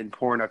whiskey and then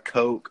pouring a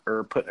Coke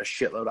or putting a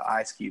shitload of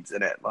ice cubes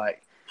in it.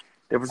 Like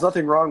there was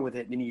nothing wrong with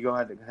it, and then you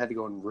had to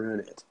go and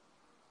ruin it.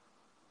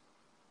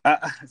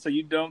 So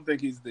you don't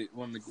think he's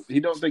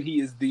you don't think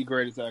he is the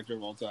greatest actor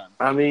of all time?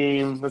 I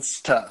mean,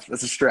 that's tough.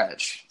 That's a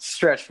stretch.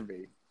 Stretch for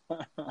me.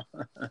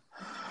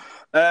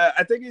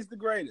 I think he's the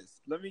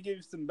greatest. Let me give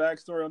you some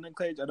backstory on Nick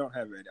Cage. I don't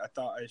have it. I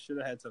thought I should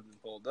have had something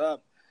pulled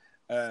up.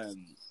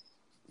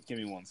 Give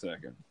me 1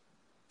 second.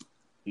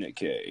 Nick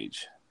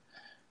Cage.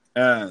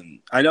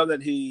 I know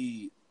that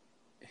he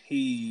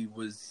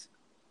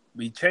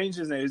changed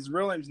his name. His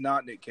real name's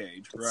not Nick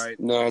Cage, right?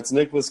 No, it's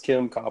Nicholas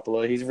Kim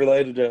Coppola. He's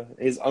related to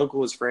his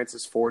uncle is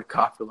Francis Ford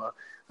Coppola,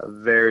 a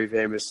very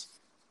famous,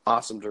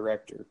 awesome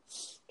director.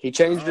 He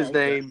changed his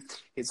name.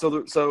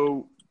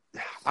 So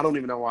I don't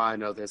even know why I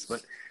know this,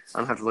 but I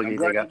don't have to look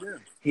anything up.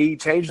 He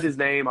changed his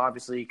name,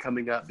 obviously,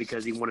 coming up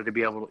because he wanted to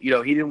be able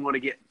to, he didn't want to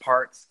get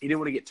parts. He didn't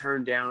want to get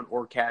turned down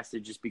or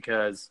casted just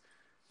because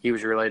he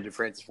was related to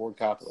Francis Ford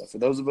Coppola. For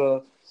those of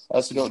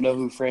us who don't know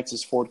who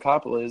Francis Ford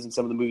Coppola is and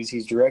some of the movies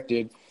he's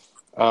directed,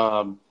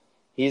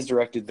 he's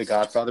directed the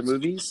Godfather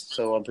movies,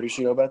 so I'm pretty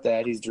sure you know about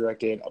that. He's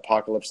directed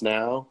Apocalypse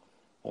Now.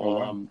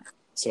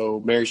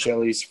 So Mary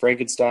Shelley's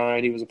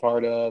Frankenstein he was a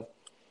part of.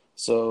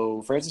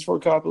 So Francis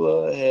Ford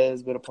Coppola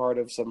has been a part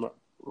of some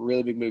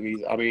really big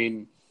movies. I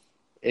mean,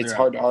 it's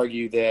hard to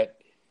argue that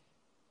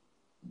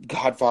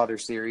Godfather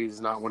series is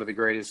not one of the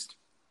greatest,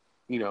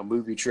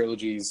 movie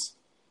trilogies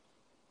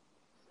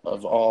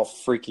of all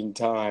freaking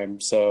time.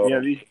 So yeah,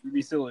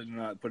 we still did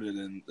not put it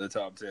in the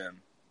top 10.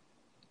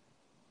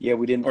 Yeah,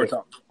 we didn't. Or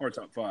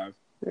top 5.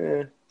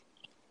 Yeah.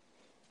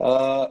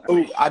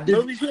 I did.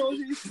 Movie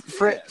trilogies?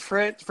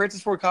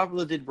 Francis Ford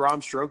Coppola did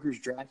Bram Stoker's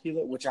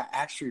Dracula, which I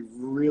actually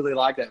really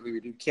like that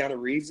movie. Dude,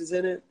 Keanu Reeves is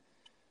in it.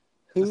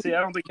 See,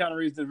 I don't think Keanu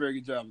Reeves did a very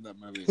good job in that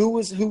movie. Who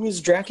was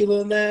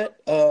Dracula in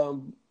that?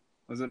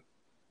 Was it?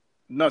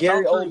 No,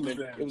 Gary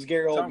Oldman. It was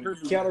Gary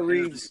Oldman. Keanu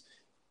Reeves.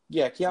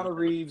 Yeah, Keanu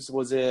Reeves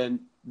was in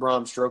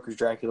Bram Stoker's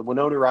Dracula.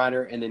 Winona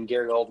Ryder, and then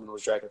Gary Oldman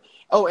was Dracula.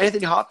 Oh,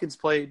 Anthony Hopkins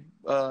played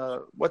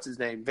what's his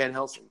name? Van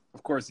Helsing.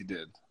 Of course he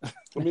did.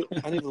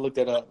 I need to look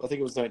that up. I think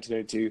it was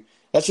 1902.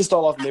 That's just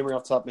all off memory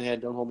off the top of my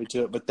head. Don't hold me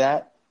to it. But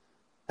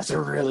that's a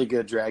really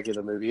good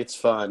Dracula movie. It's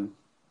fun.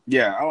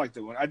 Yeah, I like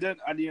that one. I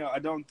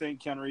don't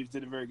think Keanu Reeves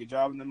did a very good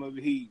job in the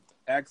movie. He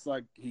acts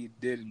like he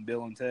did in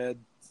Bill and Ted.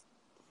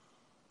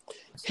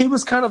 He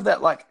was kind of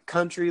that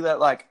country, that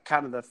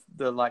kind of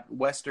the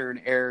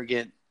Western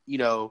arrogant,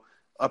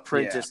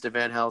 apprentice to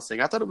Van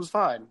Helsing. I thought it was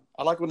fine.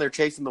 I like when they're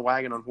chasing the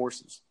wagon on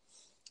horses.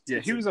 Yeah,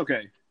 he was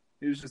okay.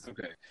 He was just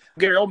okay.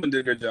 Gary Oldman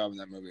did a good job in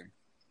that movie.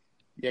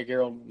 Yeah,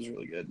 Gary Oldman was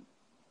really good.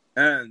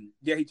 And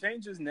yeah, he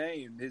changed his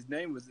name. His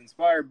name was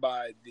inspired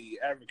by the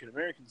African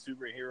American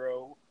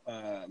superhero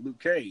Luke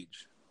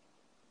Cage.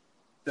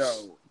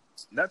 So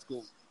that's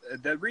cool.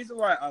 The reason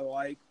why I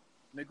like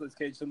Nicolas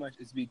Cage so much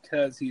is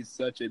because he's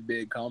such a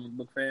big comic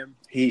book fan.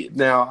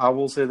 Now I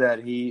will say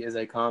that he is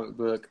a comic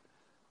book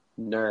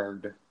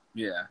nerd.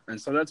 Yeah,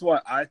 and so that's why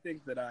I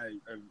think that I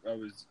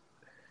was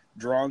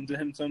drawn to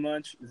him so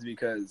much is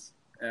because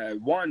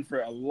one,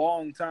 for a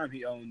long time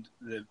he owned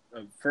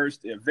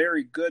a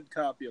very good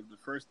copy of the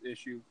first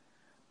issue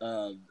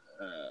of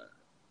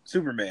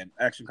Superman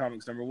Action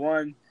Comics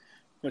 #1,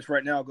 which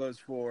right now goes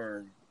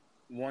for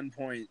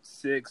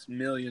 $1.6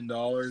 million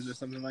or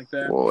something like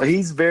that. Well,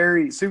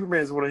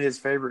 Superman is one of his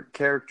favorite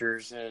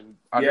characters, and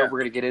I know we're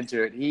going to get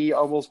into it. He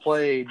almost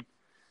played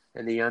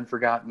in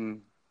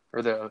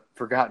the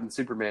Forgotten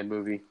Superman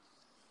movie.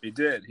 He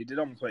did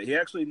almost play. He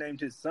actually named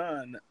his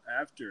son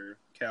after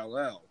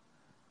Kal-El,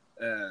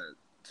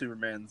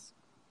 Superman's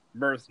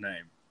birth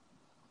name.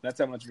 That's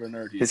how much of a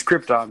nerd he is. His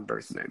Krypton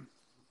birth name.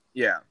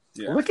 Yeah.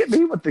 Look at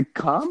me with the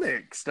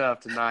comic stuff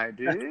tonight,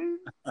 dude.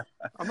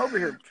 I'm over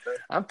here.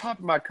 I'm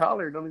popping my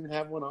collar. Don't even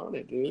have one on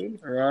it,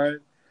 dude. Right.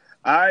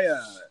 I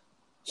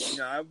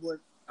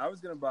was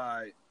gonna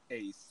buy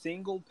a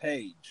single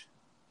page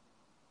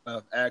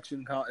of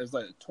Action Comics. It was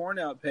like a torn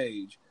out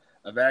page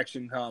of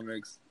Action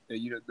Comics.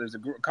 There's a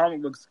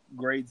comic books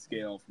grade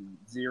scale from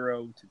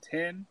 0 to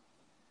 10.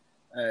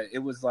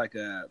 It was like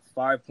a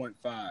 5.5,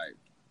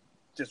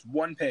 just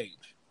one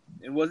page.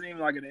 It wasn't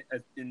even like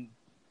an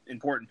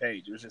important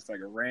page. It was just like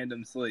a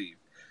random sleeve.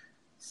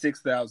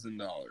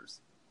 $6,000.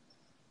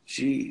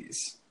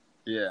 Jeez.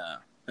 Yeah.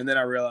 And then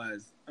I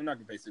realized I'm not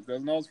gonna pay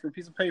 $6,000 for a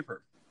piece of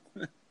paper.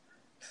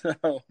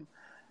 So,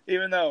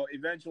 even though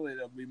eventually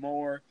there'll be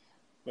more,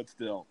 but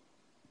still,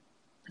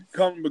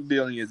 comic book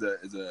dealing is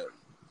a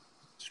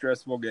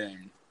stressful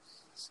game.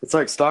 It's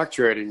like stock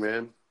trading,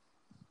 man.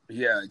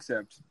 Yeah,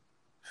 except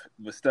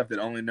with stuff that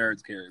only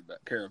nerds care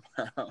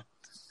about.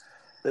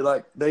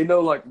 They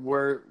know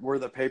where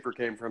the paper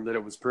came from that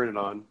it was printed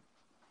on.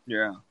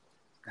 Yeah.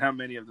 How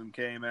many of them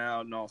came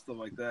out and all stuff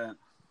like that.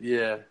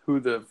 Yeah.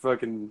 Who the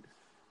fucking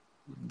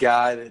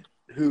guy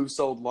who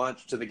sold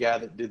lunch to the guy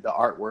that did the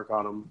artwork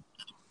on them.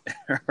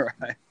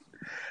 Right.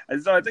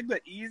 And so I think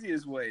the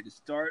easiest way to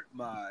start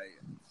my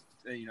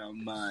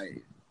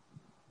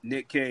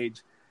Nick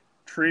Cage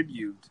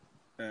tribute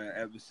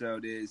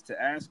episode is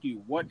to ask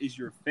you, what is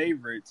your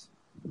favorite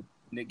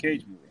Nick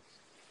Cage movie?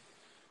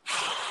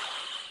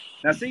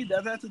 Now, see,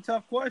 that's a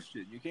tough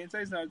question. You can't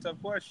say it's not a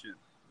tough question.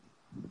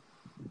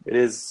 It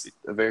is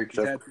a very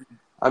tough.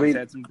 He's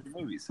had some good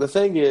movies. The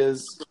thing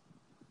is,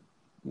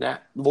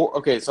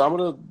 okay, so I'm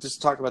going to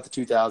just talk about the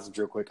 2000s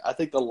real quick. I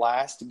think the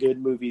last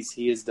good movies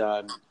he has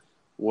done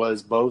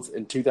was both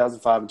in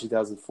 2005 and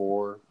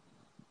 2004.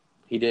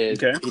 He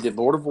did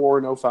Lord of War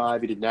in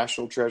 2005. He did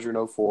National Treasure in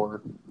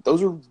 2004.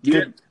 Those are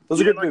good.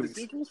 Those are good movies.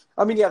 The sequels?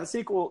 I mean, yeah, the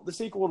sequel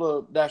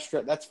to National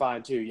Treasure, that's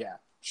fine too. Yeah,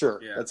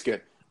 sure, that's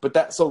good. But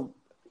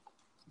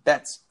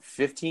that's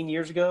 15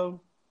 years ago.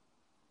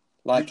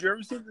 Did you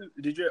ever see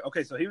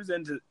okay, so he was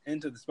into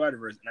the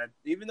Spider-Verse, and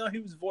even though he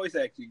was voice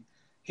acting,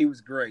 he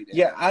was great.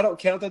 Yeah, I don't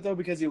count that though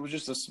because it was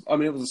just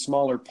it was a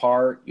smaller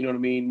part. You know what I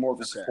mean? More of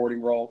a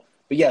supporting role.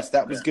 But yes,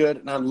 that was good,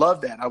 and I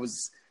loved that.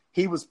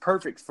 He was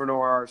perfect for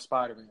Noir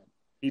Spider-Man.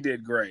 He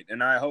did great,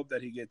 and I hope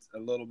that he gets a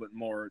little bit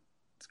more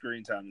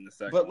screen time in the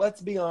second. But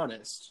let's be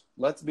honest.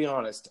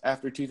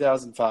 After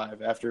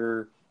 2005,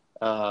 after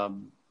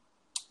God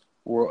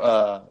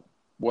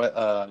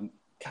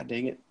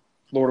dang it,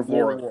 Lord of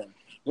War.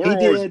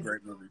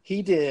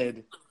 He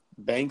did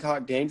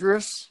Bangkok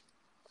Dangerous.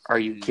 Are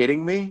you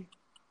kidding me?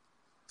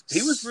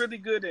 He was really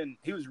good in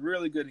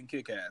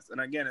Kick-Ass,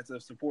 and again, it's a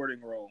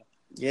supporting role.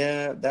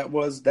 Yeah, that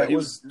was good. He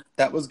was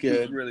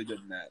really good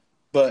in that.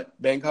 But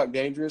Bangkok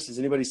Dangerous, has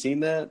anybody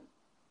seen that?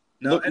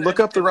 No, look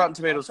up the Rotten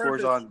Tomatoes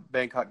scores on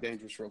Bangkok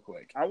Dangerous real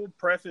quick. I will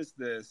preface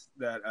this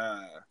that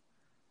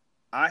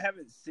I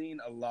haven't seen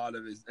a lot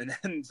of his,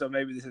 and so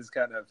maybe this is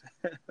kind of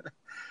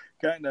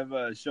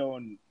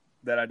showing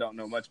that I don't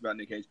know much about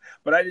Nick Cage,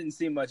 but I didn't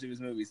see much of his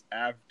movies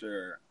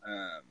after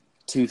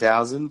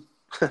 2000,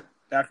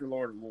 after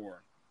Lord of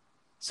War.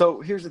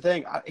 So here's the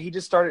thing: he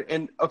just started,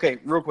 and okay,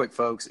 real quick,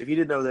 folks, if you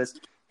didn't know this,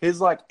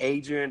 his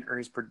agent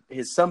or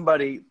his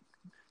somebody,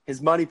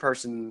 his money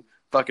person,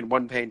 fucking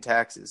wasn't paying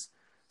taxes,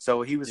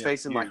 so he was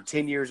facing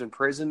 10 years in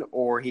prison,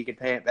 or he could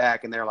pay it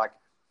back, and they're like,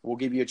 "We'll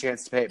give you a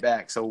chance to pay it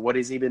back." So what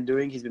has he been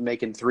doing? He's been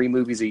making 3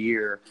 movies a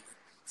year,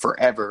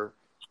 forever,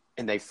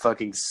 and they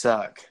fucking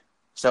suck.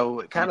 So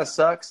it kind of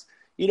sucks,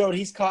 and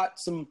he's caught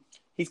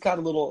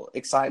a little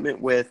excitement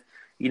with,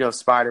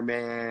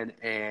 Spider-Man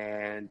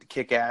and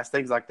Kick-Ass,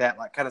 things like that,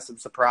 like kind of some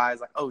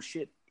surprise, like, oh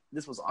shit,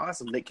 this was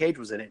awesome. Nick Cage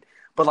was in it.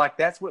 But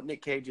that's what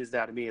Nick Cage is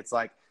now to me. It's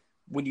like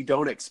when you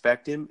don't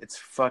expect him, it's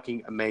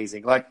fucking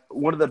amazing. Like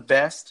one of the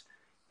best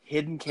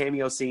hidden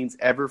cameo scenes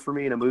ever for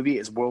me in a movie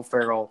is Will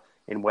Ferrell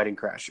in Wedding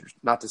Crashers.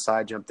 Not to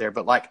side jump there,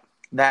 but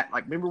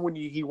remember when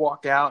he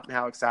walked out and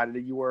how excited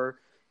you were?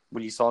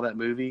 when you saw that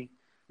movie.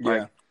 Yeah.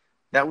 Like,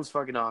 that was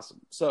fucking awesome.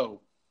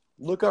 So,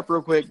 look up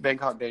real quick,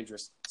 Bangkok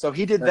Dangerous. So,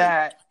 he did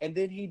that, and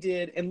then he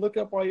did, and look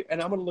up,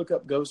 and I'm going to look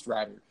up Ghost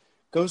Rider.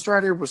 Ghost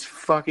Rider was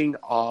fucking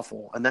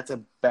awful, and that's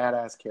a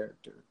badass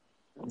character.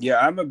 Yeah,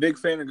 I'm a big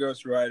fan of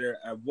Ghost Rider.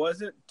 I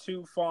wasn't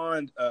too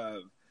fond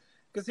of,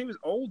 because he was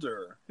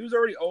older. He was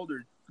already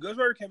older. Ghost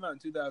Rider came out in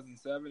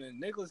 2007, and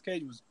Nicolas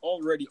Cage was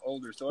already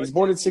older. So he's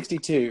born in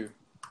 62.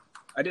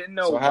 I didn't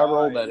know so however why.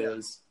 old that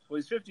is. Well,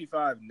 he's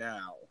 55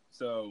 now.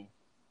 So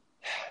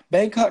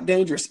Bangkok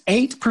Dangerous,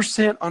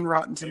 8% on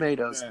Rotten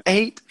Tomatoes.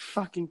 8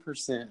 fucking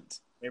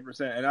percent.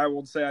 8%. And I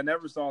will say I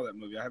never saw that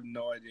movie. I have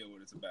no idea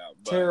what it's about.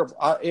 But...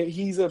 Terrible.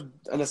 He's an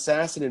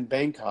assassin in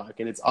Bangkok,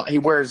 and he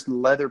wears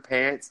leather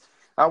pants.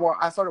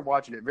 I started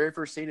watching it. Very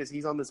first scene is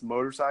he's on this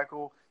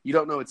motorcycle. You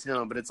don't know it's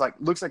him, but it's like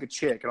looks like a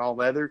chick in all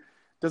leather.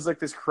 Does like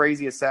this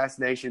crazy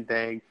assassination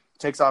thing.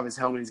 Takes off his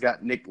helmet. He's got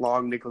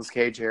long Nicolas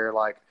Cage hair,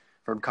 like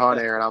from Con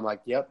Air, and I'm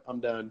like, yep, I'm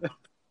done.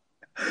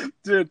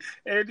 Dude,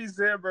 Andy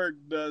Samberg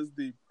does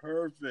the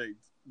perfect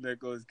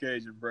Nicolas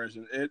Cage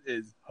impression. It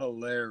is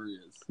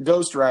hilarious.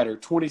 Ghost Rider,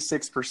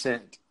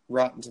 26%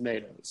 Rotten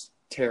Tomatoes.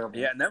 Terrible.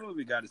 Yeah, and that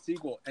movie got a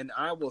sequel, and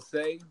I will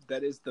say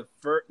that is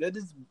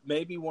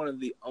maybe one of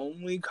the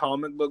only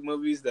comic book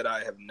movies that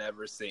I have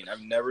never seen.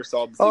 I've never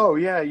saw the sequel. Oh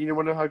yeah, you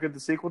want to know how good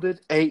the sequel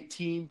did?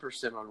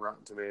 18% on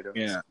Rotten Tomatoes.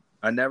 Yeah,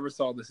 I never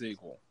saw the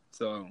sequel.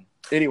 So,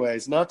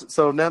 anyways,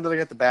 so now that I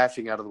got the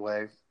bashing out of the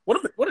way,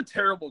 what a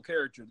terrible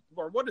character,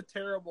 or what a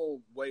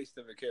terrible waste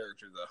of a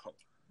character, though.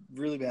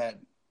 Really bad.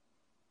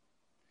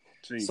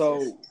 Jesus.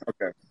 So,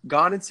 okay.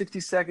 Gone in 60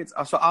 Seconds.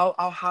 So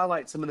I'll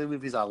highlight some of the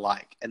movies I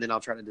like, and then I'll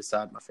try to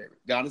decide my favorite.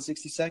 Gone in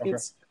 60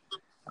 Seconds.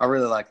 Okay. I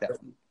really like that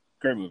one.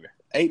 Great movie.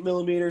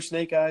 8mm,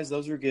 Snake Eyes.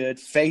 Those are good.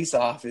 Face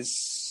Off is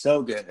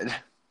so good.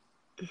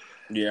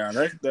 Yeah,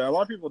 a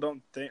lot of people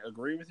don't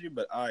agree with you,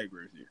 but I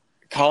agree with you.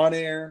 Con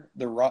Air,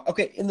 The Rock.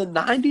 Okay, in the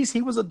 90s,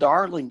 he was a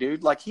darling,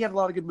 dude. Like, he had a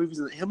lot of good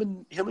movies. Him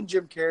and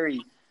Jim Carrey,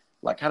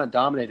 like, kind of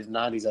dominated the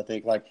 90s, I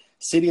think. Like,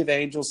 City of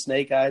Angels,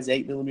 Snake Eyes,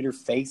 8mm,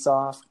 Face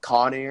Off,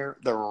 Con Air,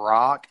 The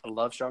Rock. I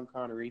love Sean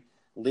Connery.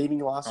 Leaving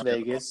Las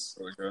Vegas.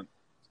 Really good.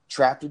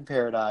 Trapped in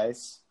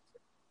Paradise.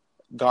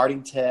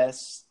 Guarding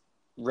Tess.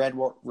 Red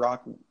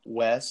Rock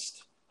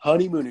West.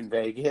 Honeymoon in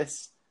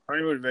Vegas.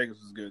 Honeymoon in Vegas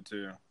was good,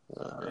 too.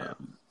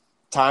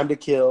 Time to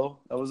Kill.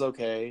 That was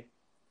okay.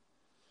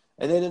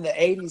 And then in the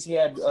 80s, he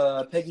had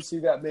Peggy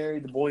Sue Got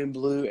Married, The Boy in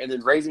Blue, and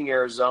then Raising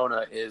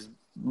Arizona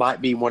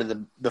might be one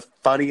of the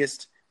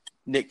funniest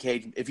Nick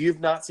Cage. If you've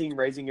not seen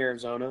Raising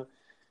Arizona,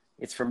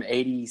 it's from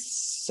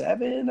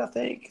 87, I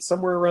think,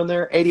 somewhere around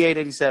there, 88,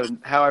 87.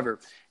 However,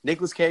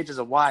 Nicolas Cage has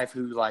a wife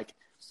who, like,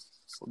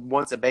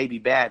 wants a baby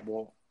bad.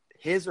 Well,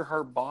 his or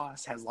her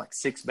boss has, like,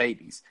 6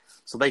 babies.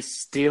 So they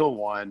steal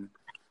one,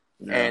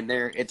 and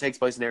it takes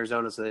place in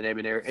Arizona, so they name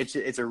it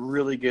Arizona. It's a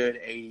really good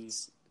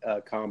 80s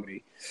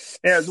comedy.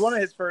 Yeah, it was one of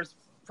his first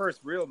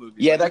real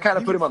movies. Yeah, that kind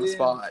of put him on the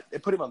spot.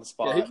 It put him on the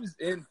spot. Yeah, he was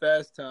in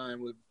Fast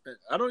Time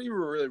I don't even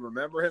really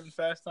remember him in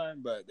Fast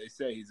Time, but they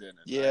say he's in it.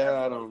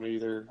 Yeah, I don't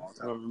either.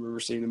 I don't remember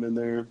seeing him in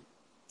there.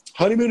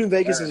 Honeymoon in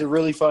Vegas is a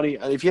really funny.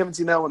 If you haven't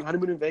seen that one,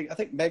 Honeymoon in Vegas. I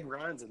think Meg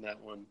Ryan's in that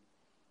one.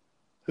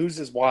 Who's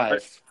his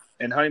wife?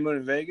 In Honeymoon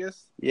in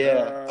Vegas?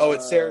 Yeah.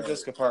 It's Sarah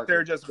Jessica Parker.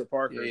 Sarah Jessica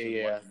Parker.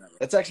 Yeah.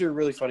 That's actually a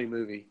really funny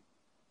movie.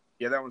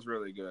 Yeah, that one's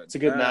really good. It's a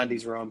good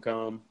 90s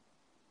rom-com.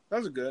 That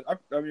was a good.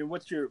 I mean,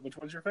 which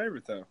one's your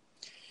favorite though?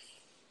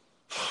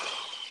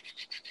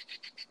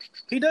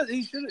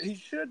 He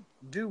should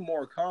do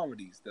more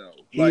comedies though.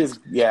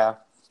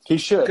 He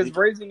should. Because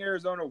Raising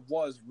Arizona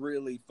was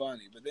really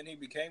funny, but then he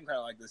became kind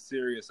of like the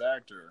serious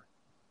actor,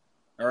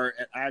 or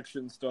an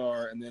action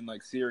star, and then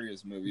like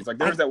serious movies. Like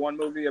there's that one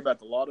movie about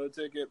the lotto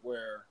ticket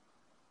where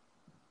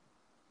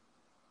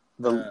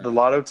the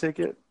lotto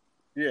ticket.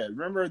 Yeah,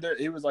 remember that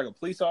he was like a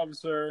police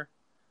officer.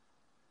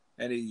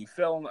 And he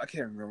fell on. I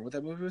can't remember what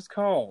that movie was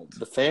called.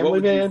 The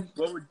Family Man.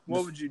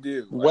 What would you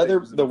do? The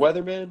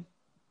Weatherman.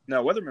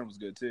 No, Weatherman was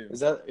good too.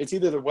 It's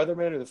either the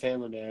Weatherman or the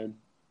Family Man?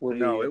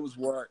 It was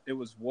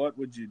what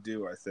would you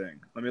do? I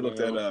think. Let me look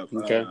that up.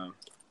 Okay.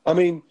 I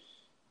mean,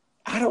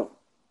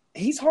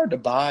 he's hard to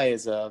buy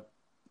as a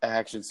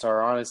action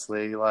star,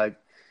 honestly. Like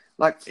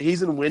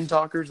he's in Wind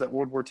Talkers, that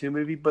World War II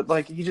movie, but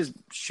like he just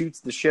shoots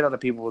the shit out of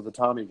people with a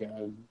Tommy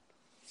gun.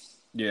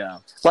 Yeah.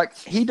 Like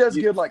he does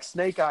good. Like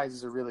Snake Eyes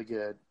is really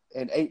good.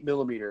 And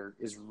 8mm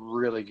is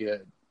really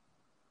good.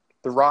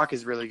 The Rock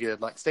is really good.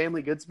 Like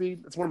Stanley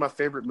Goodspeed, that's one of my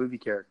favorite movie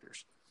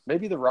characters.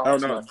 Maybe The Rock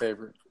is my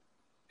favorite.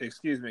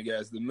 Excuse me,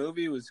 guys. The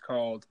movie was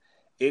called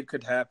It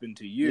Could Happen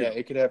to You. Yeah,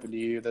 It Could Happen to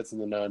You. That's in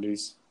the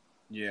 90s.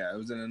 Yeah, it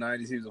was in the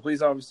 90s. He was a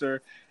police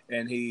officer,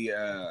 and he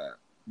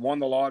won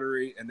the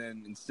lottery, and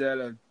then he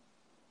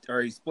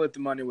split the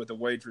money with a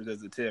waitress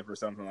as a tip or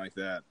something like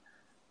that.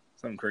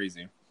 Something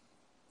crazy.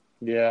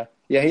 Yeah.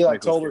 Yeah, he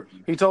told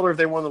her if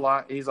they won the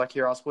lot, he's like,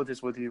 here, I'll split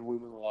this with you if we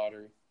win the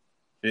lottery.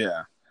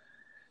 Yeah.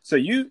 So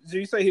you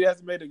say he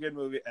hasn't made a good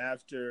movie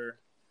after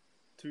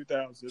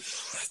 2000?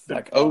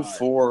 Like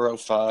 04,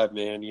 05,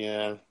 man,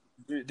 yeah.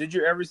 Did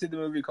you ever see the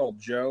movie called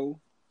Joe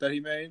that he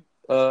made?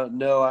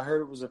 No, I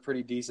heard it was a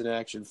pretty decent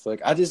action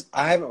flick. I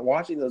haven't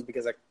watching those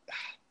because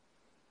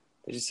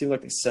they just seem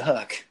like they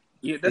suck.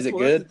 Yeah, Is it that's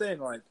good? the thing.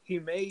 Like he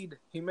made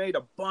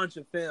a bunch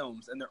of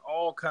films, and they're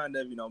all kind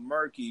of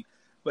murky,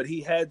 but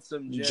he had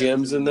some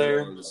Gems in the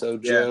there. middle. So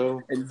Yeah,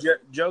 Joe. and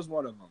Joe's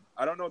one of them.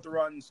 I don't know what the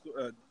Rotten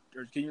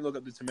or can you look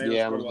up the tomato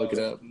Yeah, score? I'm gonna look it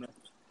up.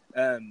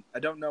 I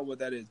don't know what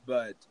that is,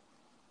 but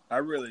I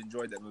really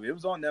enjoyed that movie. It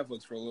was on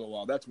Netflix for a little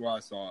while. That's where I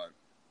saw it.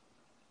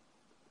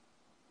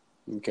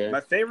 Okay. My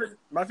favorite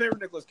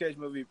Nicolas Cage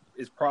movie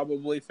is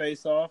probably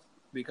Face Off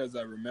because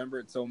I remember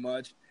it so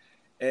much,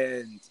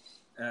 and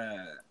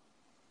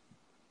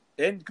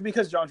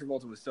because John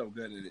Travolta was so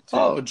good at it too.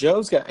 Oh,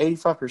 Joe's got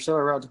 85%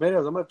 on Rotten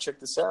Tomatoes. I'm gonna check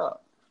this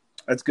out.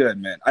 That's good,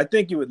 man. I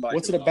think you would like it.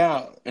 What's it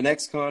about? An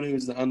ex-con who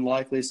is the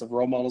unlikeliest of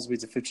role models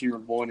meets a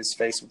 15-year-old boy and is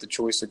faced with the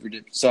choice of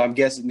redemption. So I'm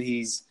guessing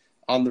he's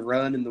on the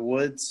run in the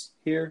woods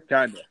here?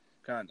 Kinda.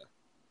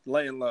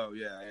 Laying low,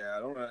 yeah. I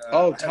don't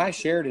know. Ty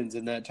Sheridan's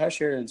in that. Ty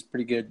Sheridan's a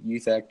pretty good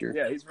youth actor.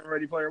 Yeah, he's from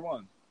Ready Player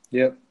One.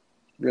 Yep.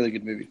 Really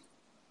good movie.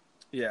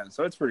 Yeah,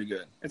 so it's pretty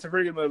good. It's a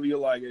pretty good movie.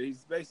 You'll like it.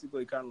 He's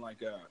basically kind of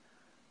like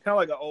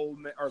an old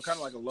man, or kind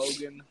of like a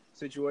Logan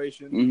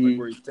situation, like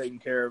where he's taking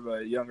care of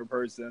a younger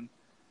person,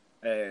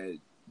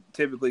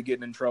 typically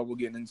getting in trouble,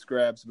 getting in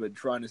scraps, but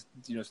trying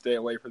to stay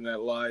away from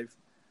that life.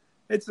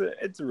 It's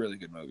a really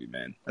good movie,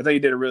 man. I think he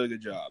did a really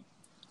good job.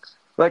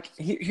 Like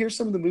here's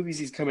some of the movies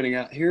he's coming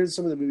out. Here's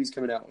some of the movies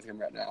coming out with him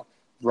right now.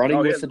 Running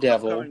with the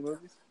Devil.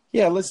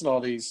 Yeah, listen to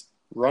all these.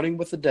 Running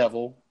with the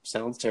Devil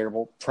sounds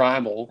terrible.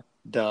 Primal,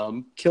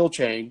 dumb. Kill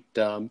Chain,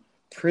 dumb.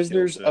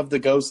 Prisoners of the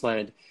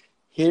Ghostland.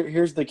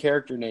 Here's the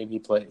character name he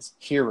plays.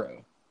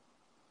 Hero.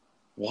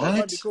 What? That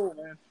might be cool,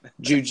 man.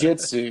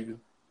 Jiu-Jitsu.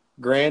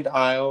 Grand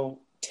Isle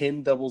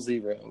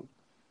 10-0.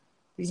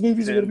 These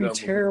movies are going to be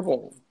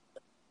terrible.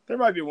 There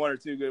might be one or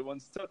two good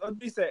ones. So let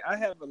me say, I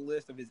have a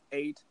list of his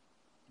 8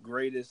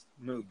 greatest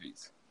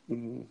movies.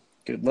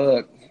 Good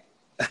luck.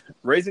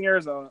 Raising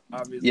Arizona,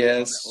 obviously,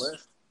 yes. On that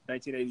list.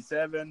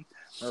 1987.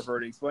 I've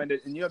already explained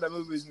it. And that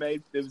movie was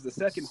made. It was the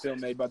second film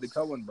made by the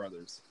Coen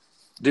brothers.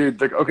 Dude,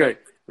 the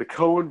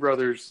Coen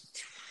brothers.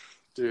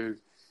 Dude,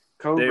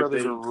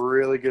 brothers are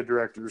really good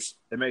directors.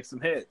 They make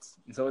some hits,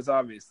 and so it's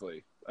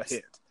obviously a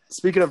hit.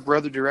 Speaking of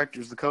brother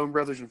directors, the Coen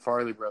brothers and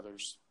Farley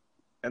brothers.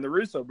 And the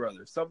Russo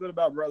brothers. Something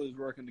about brothers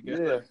working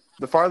together. Yeah.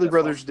 The Farley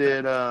brothers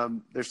did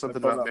There's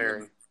Something About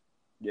Mary.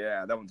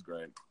 Yeah, that one's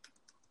great.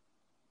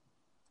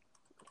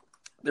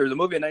 There was a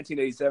movie in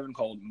 1987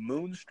 called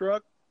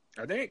Moonstruck.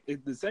 I think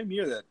it's the same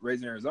year that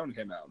Raising Arizona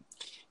came out.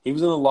 He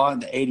was in a lot in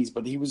the 80s,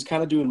 but he was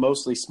kind of doing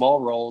mostly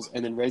small roles,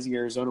 and then Raising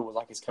Arizona was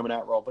like his coming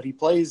out role. But he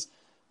plays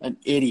an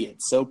idiot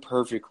so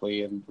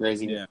perfectly in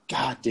Raising. Yeah.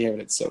 God damn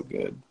it, it's so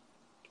good.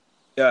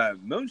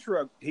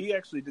 Moonstruck, he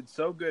actually did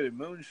so good in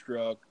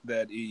Moonstruck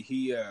that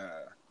he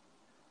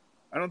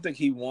I don't think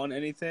he won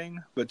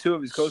anything, but 2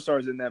 of his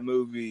co-stars in that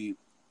movie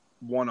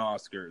won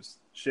Oscars.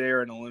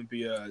 Cher and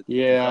Olympia.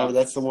 Yeah,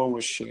 that's the one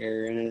with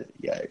Cher in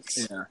it.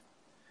 Yikes.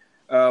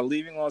 Yeah.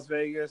 Leaving Las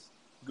Vegas,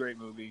 great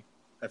movie.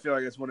 I feel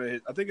like it's one of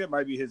his. I think it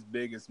might be his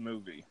biggest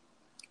movie.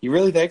 You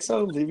really think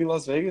so? Leaving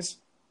Las Vegas?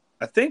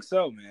 I think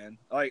so, man.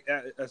 Like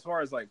as far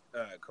as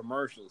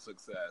commercial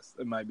success,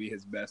 it might be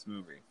his best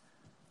movie.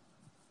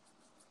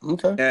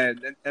 Okay.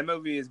 And that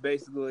movie is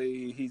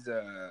basically he's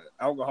a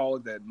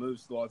alcoholic that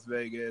moves to Las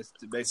Vegas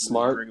to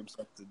basically drink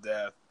himself to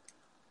death.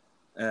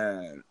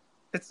 And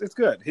it's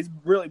good. He's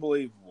really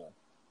believable.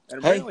 And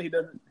apparently he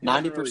doesn't.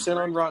 90%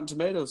 on Rotten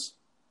Tomatoes.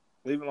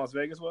 Leaving Las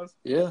Vegas was?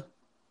 Yeah.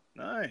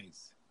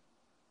 Nice.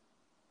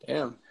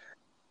 Damn.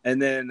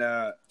 And then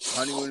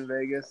Honeymoon in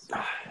Vegas.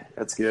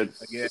 That's good.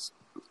 Again,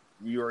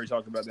 you already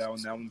talked about that one.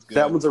 That one's good.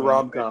 That one's a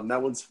rom-com.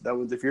 That one's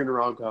if you're into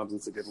rom-coms,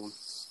 it's a good one.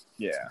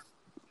 Yeah.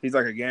 He's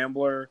like a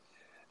gambler.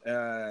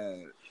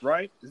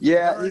 Right?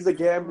 Yeah, he's a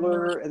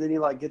gambler, and then he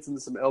gets into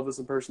some Elvis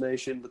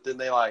impersonation, but then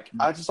they I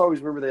just always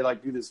remember they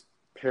do this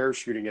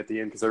parachuting at the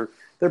end because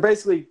they're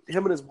basically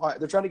him and his wife.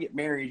 They're trying to get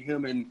married,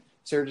 him and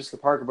Sarah Jessica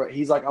Parker, but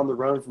he's on the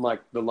run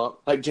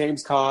from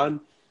James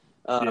Caan.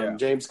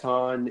 James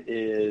Caan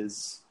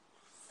is,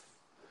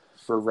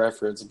 for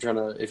reference, I'm trying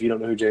to, if you don't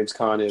know who James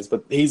Caan is,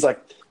 but he's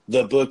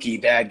the bookie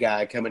bad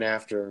guy coming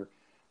after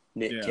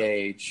Nick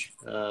Cage.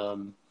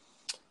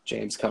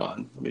 James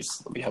Caan.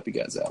 Let me help you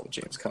guys out with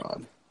James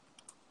Caan.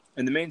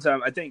 In the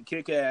meantime, I think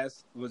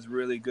Kick-Ass was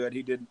really good.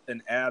 He did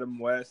an Adam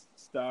West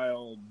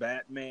style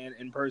Batman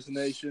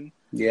impersonation.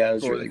 Yeah, it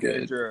was really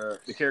good.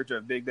 The character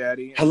of Big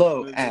Daddy.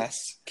 Hello,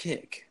 ass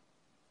kick.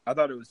 I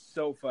thought it was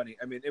so funny.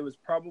 I mean, it was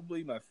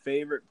probably my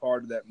favorite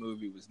part of that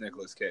movie was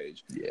Nicolas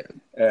Cage.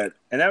 Yeah.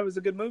 And that was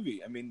a good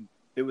movie. I mean,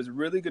 it was a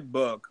really good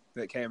book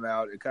that came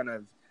out.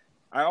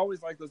 I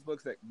always like those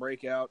books that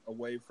break out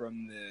away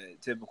from the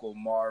typical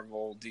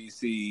Marvel,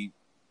 DC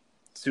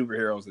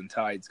superheroes and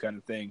tights kind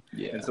of thing.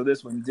 Yeah. And so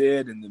this one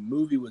did, and the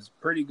movie was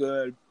pretty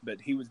good,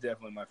 but he was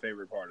definitely my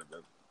favorite part of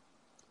it.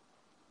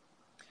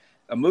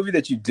 A movie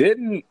that you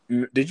did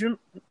you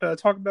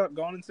talk about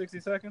Gone in 60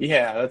 Seconds?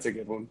 Yeah, that's a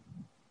good one.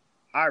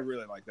 I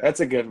really like that.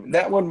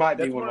 That one might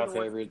be one of my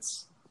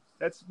favorites.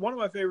 That's one of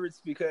my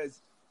favorites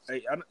because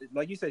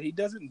like you said, he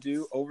doesn't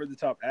do over the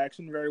top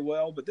action very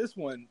well. But this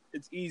one,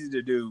 it's easy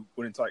to do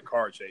when it's like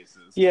car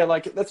chases. Yeah,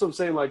 like that's what I'm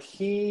saying. Like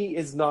he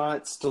is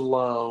not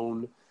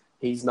Stallone.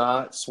 He's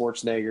not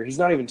Schwarzenegger. He's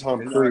not even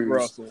Tom He's Cruise. not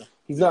Russell.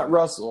 He's not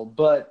Russell,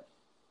 but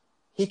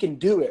he can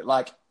do it.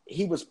 Like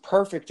he was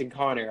perfect in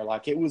Con Air.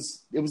 Like it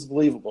was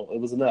believable. It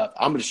was enough.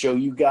 I'm going to show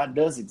you God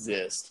does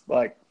exist.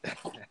 Like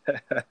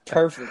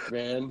perfect,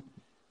 man.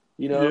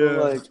 You know,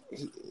 like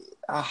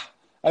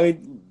I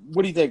mean,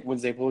 what do you think,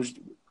 Wednesday Push?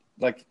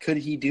 Like, could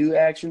he do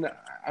action?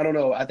 I don't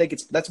know. I think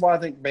that's why I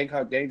think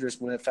Bangkok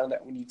Dangerous. When I found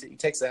out when he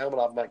takes the helmet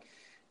off, I'm like,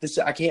 this.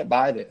 I can't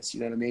buy this.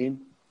 You know what I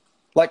mean?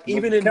 Like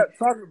even in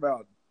talking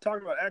about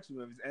action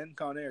movies and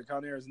Con Air.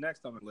 Con Air is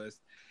next on my list.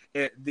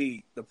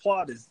 The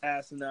plot is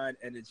asinine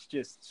and it's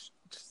just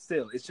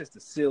silly. It's just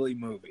a silly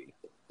movie,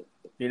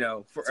 you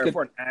know,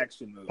 for an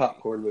action movie,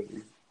 popcorn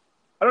movie.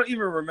 I don't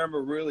even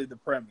remember really the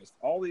premise.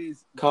 All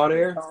these Con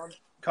Air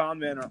con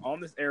men are on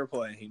this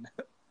airplane.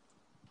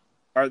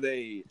 Are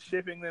they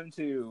shipping them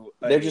to?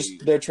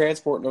 They're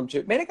transporting them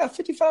to. Man, it got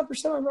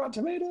 55% on Rotten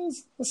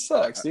Tomatoes. That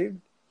sucks,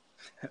 dude.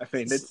 I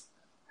mean, it's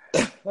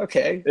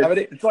okay.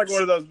 It's like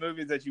one of those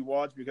movies that you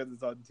watch because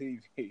it's on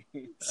TV.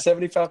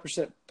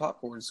 75%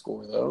 popcorn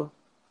score, though.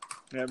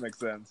 That makes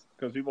sense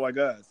because people like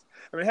us.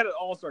 I mean, it had an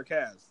all-star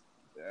cast: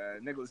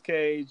 Nicolas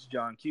Cage,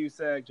 John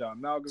Cusack, John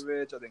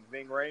Malkovich. I think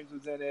Ving Rhames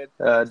was in it.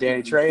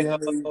 Danny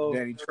Trejo.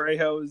 Danny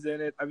Trejo was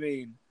in it. I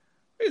mean,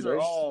 these are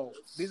all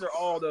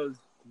those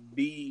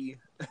B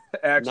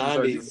action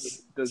 90s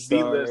stars, those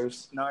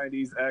B-list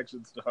 90s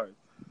action stars.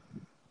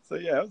 So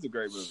yeah, it was a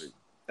great movie.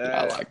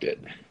 I liked it.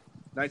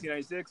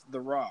 1996, The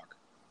Rock.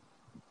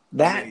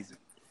 That Amazing.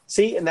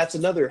 See, and that's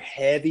another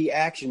heavy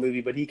action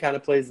movie, but he kind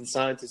of plays the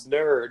scientist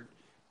nerd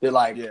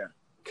that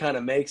kind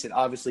of makes it.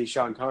 Obviously,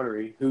 Sean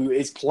Connery, who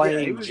is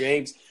playing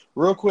James.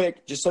 Real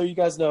quick, just so you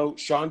guys know,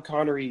 Sean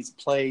Connery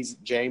plays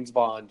James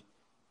Bond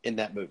in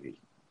that movie.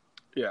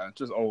 Yeah,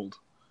 just old.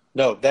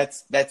 No,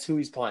 that's who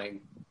he's playing.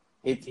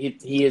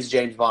 He is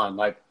James Bond.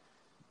 Like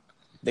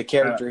the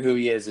character who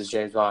he is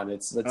James Bond.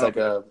 It's like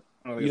a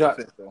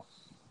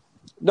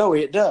No,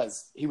 it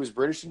does. He was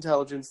British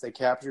intelligence. They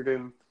captured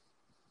him.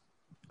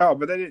 Oh,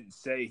 but they didn't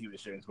say he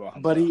was James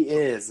Bond. But he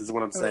is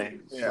what I'm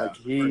saying. Yeah, like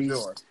he's for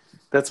sure.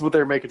 That's what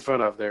they're making fun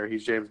of there.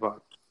 He's James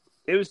Bond.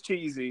 It was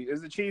cheesy. It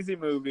was a cheesy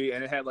movie,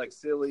 and it had like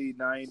silly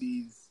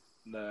 90s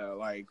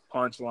like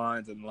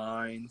punchlines and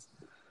lines.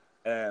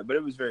 But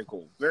it was very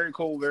cool. Very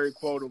cool, very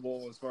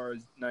quotable as far as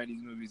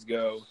 90s movies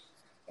go.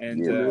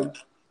 And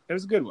it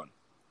was a good one.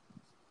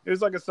 It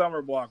was like a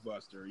summer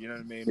blockbuster. You know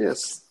what I mean?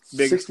 Yes.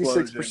 Big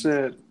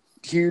 66%.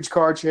 Huge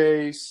car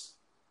chase.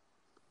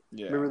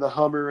 Yeah. Remember the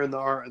Hummer and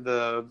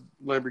the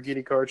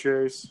Lamborghini car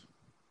chase?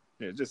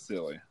 Yeah, just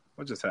silly.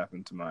 What just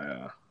happened to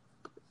my...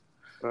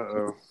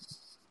 Uh-oh.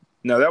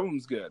 No, that one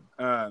was good.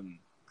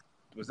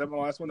 Was that my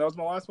last one? That was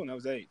my last one. That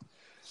was 8.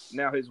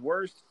 Now, his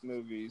worst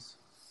movies...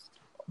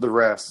 The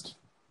rest.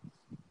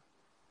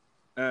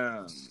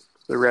 The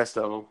rest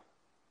of them.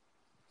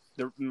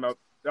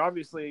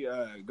 Obviously,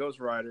 Ghost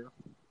Rider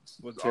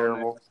was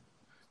terrible.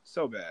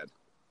 So bad.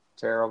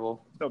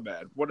 Terrible. So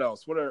bad. What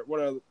else? What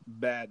are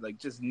bad, like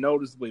just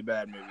noticeably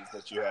bad movies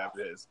that you have?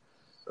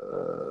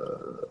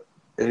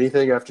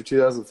 Anything after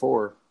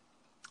 2004.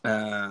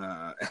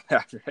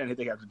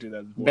 Anything after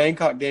 2004.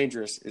 Bangkok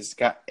Dangerous has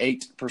got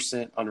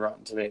 8% on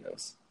Rotten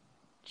Tomatoes.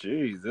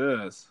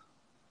 Jesus.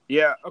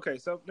 Yeah. Okay.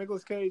 So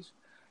Nicolas Cage.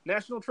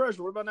 National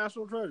Treasure. What about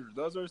National Treasure?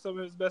 Those are some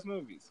of his best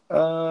movies. You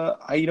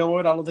know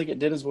what? I don't think it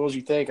did as well as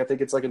you think. I think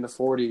it's like in the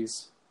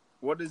 40s.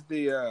 What is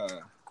the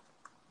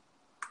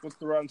what's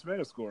the Rotten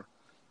Tomato score?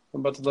 I'm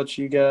about to let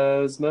you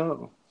guys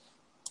know.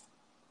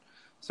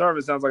 Sorry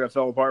if it sounds like I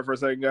fell apart for a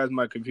second, guys.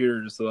 My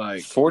computer just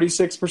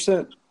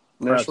 46%.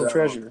 National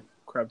Treasure.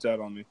 Crapped out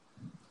on me.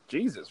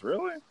 Jesus,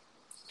 really?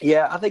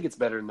 Yeah, I think it's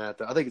better than that,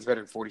 though. I think it's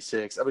better than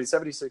 46. I mean,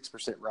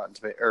 76% Rotten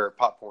Tomato or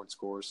popcorn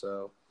score,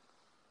 so...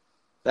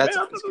 That's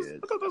I thought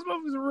those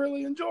movies were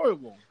really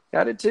enjoyable.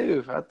 I did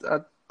too.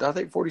 I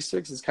think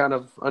 46 is kind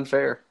of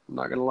unfair. I'm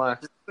not gonna lie.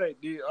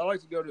 I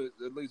like to go to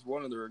at least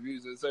one of the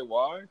reviews and say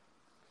why.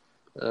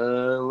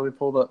 Let me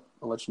pull it up.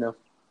 I'll let you know.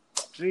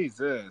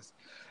 Jesus.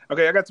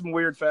 Okay, I got some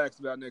weird facts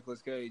about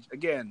Nicolas Cage.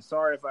 Again,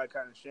 sorry if I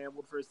kind of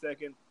shambled for a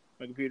second.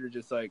 My computer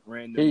just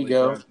randomly. Here you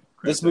go.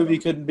 This movie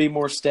couldn't be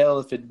more stale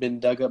if it had been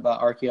dug up by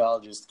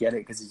archaeologists. Get it?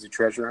 Because he's a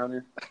treasure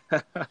hunter.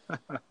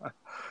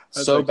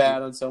 So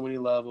bad on so many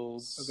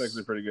levels. That's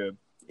actually pretty good.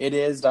 It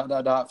is ...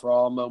 for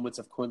all moments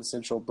of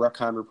quintessential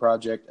Bruckheimer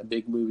project, a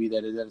big movie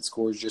that its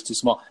score is just too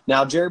small.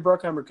 Now, Jerry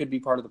Bruckheimer could be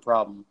part of the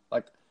problem.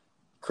 Like,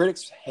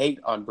 critics hate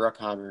on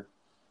Bruckheimer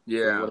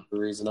for whatever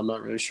reason. I'm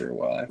not really sure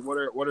why.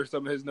 What are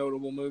some of his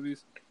notable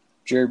movies?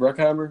 Jerry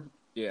Bruckheimer?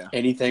 Yeah.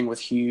 Anything with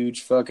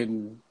huge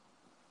fucking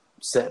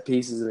set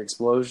pieces and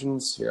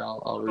explosions. Here,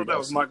 I'll read. That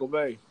was Michael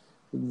Bay.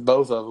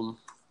 Both of them.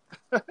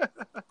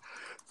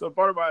 So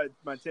part of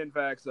my 10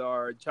 facts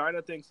are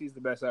China thinks he's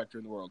the best actor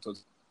in the world. So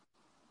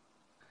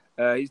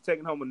he's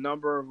taken home a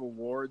number of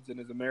awards in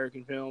his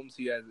American films.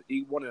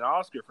 He won an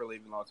Oscar for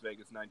Leaving Las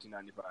Vegas in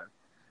 1995.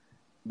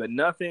 but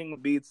nothing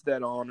beats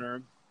that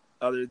honor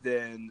other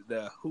than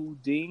the Hu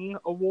Ding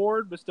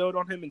Award bestowed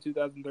on him in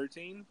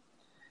 2013.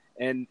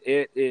 And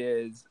it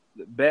is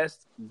the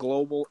best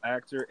global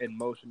actor in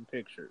motion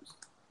pictures.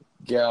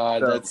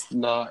 God, So, that's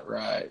not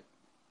right.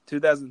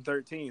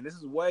 2013. This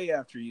is way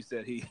after you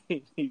said he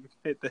hit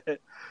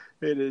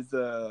his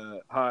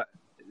hot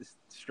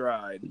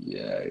stride.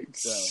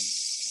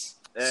 Yikes.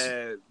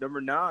 So,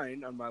 number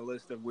 9 on my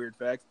list of weird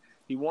facts.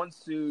 He once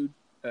sued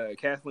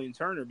Kathleen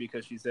Turner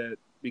because she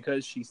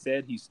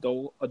said he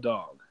stole a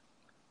dog.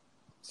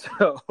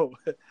 So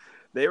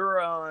they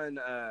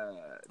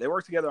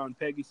worked together on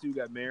Peggy Sue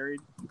Got Married,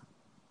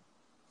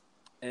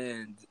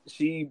 and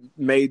she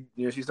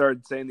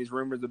started saying these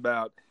rumors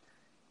about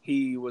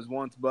he was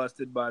once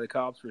busted by the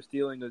cops for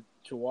stealing a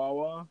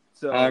Chihuahua.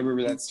 So I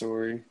remember that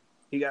story.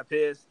 He got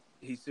pissed.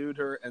 He sued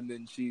her, and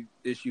then she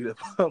issued a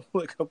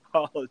public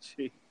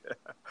apology.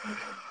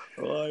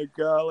 Like,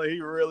 golly,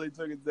 he really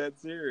took it that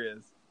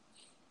serious.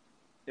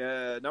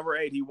 Number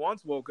 8, he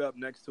once woke up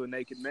next to a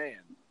naked man.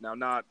 Now,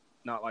 not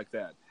like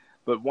that.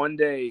 But one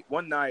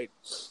night,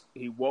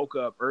 he woke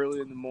up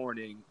early in the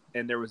morning,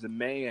 and there was a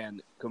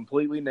man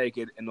completely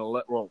naked and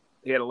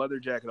he had a leather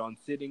jacket on,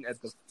 sitting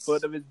at the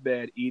foot of his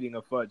bed eating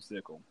a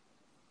fudgesicle.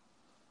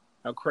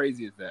 How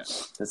crazy is that?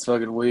 That's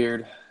fucking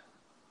weird.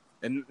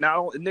 And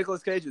now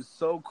Nicolas Cage is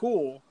so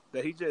cool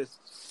that he just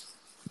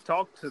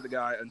talked to the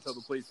guy until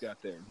the police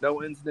got there.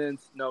 No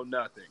incidents, no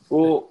nothing.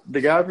 Well,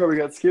 the guy probably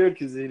got scared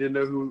because he didn't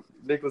know who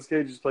Nicolas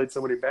Cage just played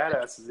so many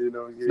badasses. He didn't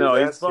know he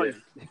was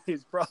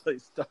he's probably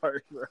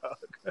starstruck.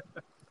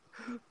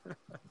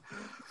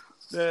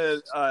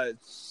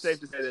 Safe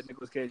to say that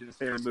Nicolas Cage and his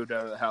family moved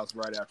out of the house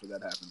right after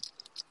that happened.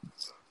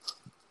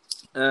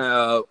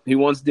 He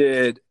once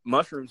did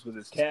mushrooms with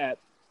his cat.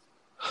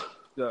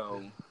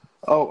 So,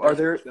 are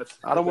there?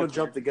 I don't want to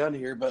jump the gun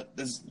here, but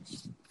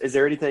is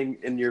there anything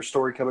in your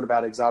story coming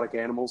about exotic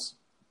animals?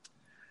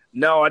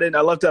 No, I didn't.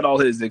 I left out all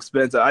his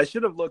expenses. I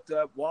should have looked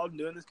up while I'm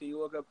doing this. Can you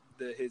look up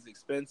his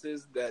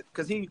expenses?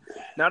 Because he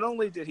not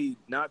only did he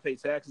not pay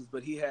taxes,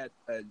 but he had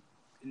an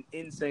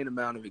insane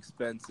amount of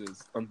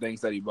expenses on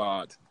things that he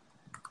bought,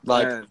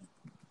 like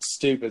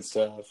stupid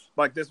stuff,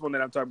 like this one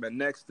that I'm talking about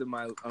next to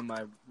my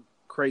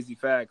crazy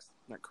facts.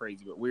 Not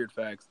crazy, but weird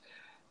facts.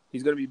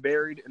 He's going to be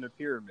buried in a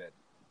pyramid.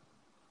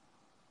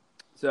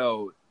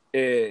 So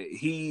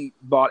he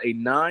bought a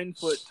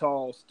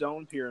 9-foot-tall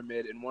stone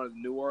pyramid in one of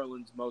New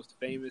Orleans' most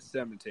famous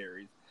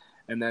cemeteries,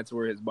 and that's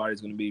where his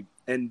body's going to be.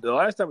 And the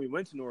last time we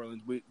went to New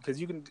Orleans,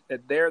 because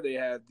there they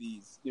have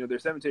these, their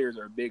cemeteries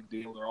are a big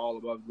deal. They're all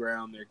above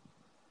ground. They're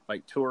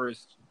like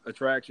tourist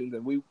attractions,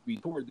 and we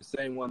toured the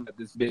same one that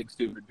this big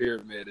stupid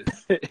pyramid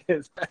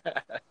is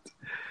at.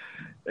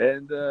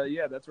 And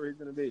that's where he's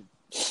going to be.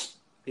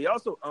 He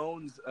also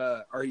owns,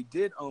 he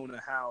did own a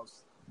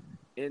house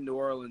in New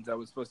Orleans that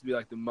was supposed to be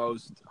like the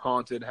most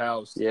haunted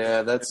house.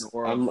 Yeah,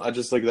 I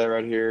just looked at that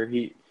right here.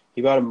 He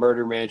bought a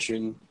murder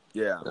mansion.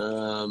 Yeah.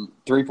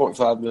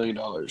 $3.5 million.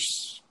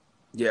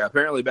 Yeah,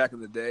 apparently back in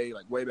the day,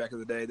 like way back in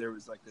the day, there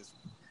was like this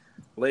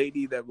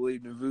lady that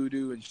believed in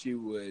voodoo, and she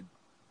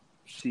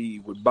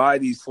would buy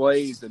these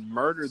slaves and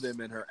murder them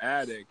in her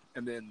attic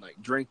and then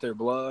like drink their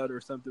blood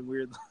or something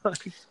weird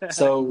like that.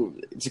 So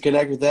to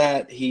connect with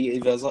that,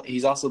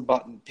 he's also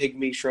bought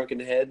pygmy shrunken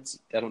heads.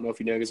 I don't know if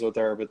you know what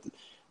they are, but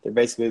they're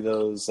basically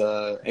those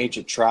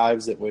ancient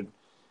tribes that would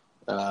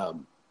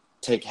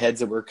take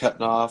heads that were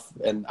cutting off,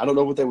 and I don't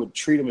know what they would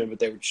treat them in, but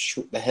they would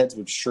the heads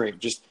would shrink.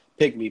 Just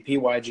pygmy,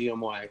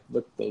 Pygmy.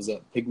 Look those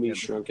up. Pygmy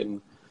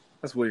shrunken.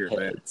 That's weird,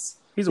 heads.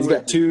 Man. He's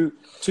got two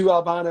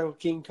albino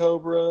king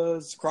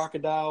cobras,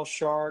 crocodile,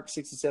 shark,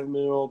 67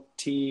 mil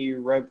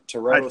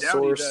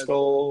Tyrannosaurus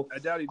skull, I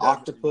doubt he does.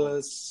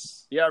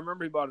 Octopus. Yeah, I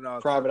remember he bought an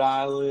octopus. Private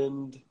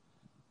island.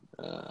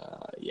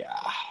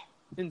 Yeah.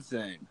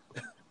 Insane.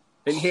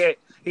 And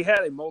he had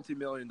a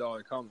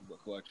multi-million-dollar comic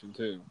book collection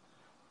too.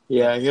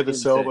 Yeah, he had to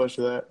sell a bunch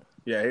of that.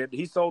 Yeah,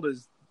 he sold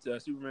his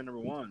Superman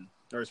 #1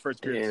 or his first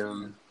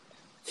appearance. Damn.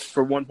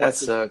 For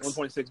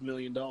 $1.6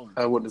 million.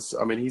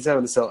 He's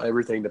having to sell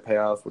everything to pay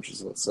off, which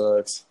is what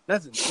sucks.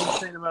 That's an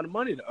insane amount of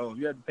money to owe.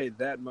 You had to pay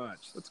that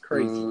much. That's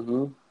crazy.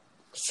 Mm-hmm.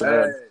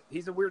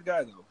 He's a weird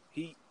guy, though.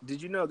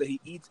 Did you know that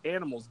he eats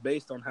animals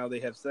based on how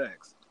they have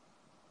sex?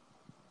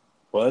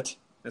 What?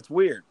 That's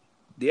weird.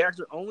 The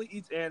actor only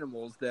eats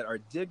animals that are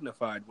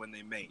dignified when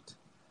they mate,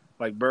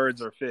 like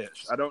birds or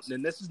fish.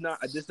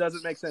 This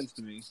doesn't make sense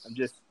to me. I'm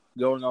just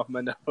going off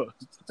my nose.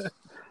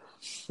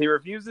 He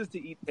refuses to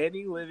eat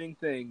any living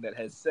thing that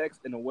has sex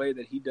in a way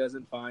that he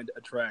doesn't find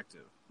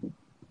attractive.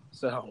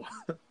 So,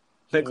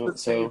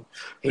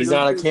 he's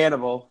not a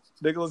cannibal.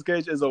 Nicolas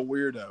Cage is a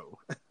weirdo.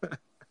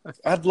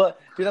 I'd love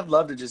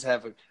to just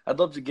I'd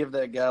love to give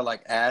that guy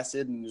like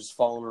acid and just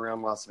following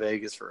around Las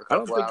Vegas for a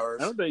couple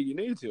hours. I don't think you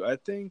need to. I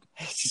think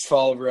he's just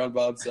following around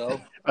by himself.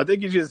 I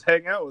think you just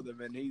hang out with him,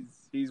 and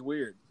he's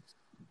weird.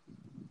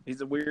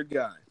 He's a weird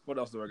guy. What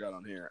else do I got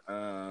on here?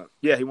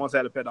 He once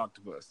had a pet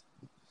octopus.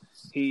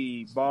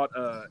 He bought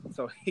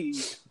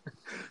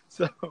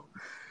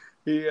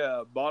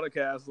bought a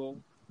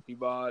castle He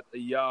bought a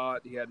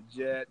yacht. He had a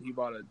jet. He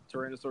bought a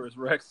Tyrannosaurus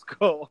Rex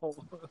skull.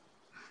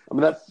 I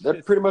mean,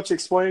 that pretty much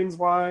explains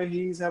why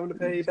he's having to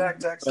pay back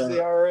taxes to the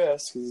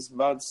IRS, because he's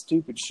buying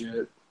stupid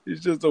shit. He's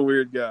just a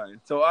weird guy.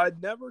 So I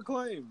never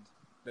claimed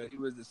that he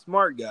was a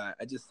smart guy.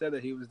 I just said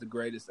that he was the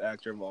greatest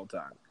actor of all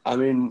time. I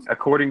mean,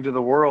 according to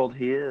the world,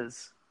 he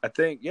is. I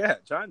think, yeah,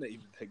 China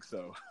even thinks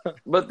so.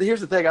 But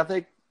here's the thing. I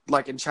think,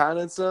 like, in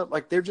China and stuff,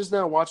 like, they're just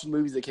now watching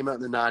movies that came out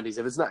in the 90s.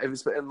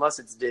 Unless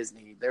it's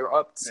Disney. They're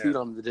up to speed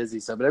on the Disney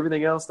stuff. But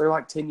everything else, they're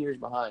like 10 years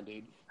behind,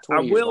 dude.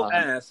 I will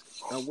ask,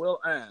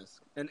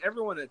 and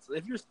everyone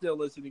if you're still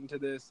listening to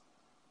this,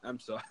 I'm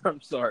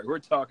sorry. We're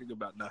talking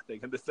about nothing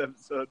in this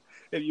episode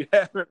if you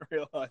haven't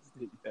realized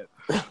it yet.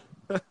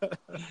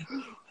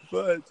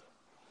 But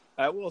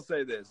I will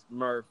say this,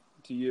 Murph,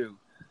 to you.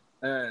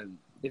 And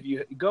if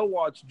you go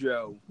watch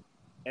Joe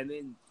and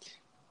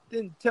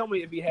then tell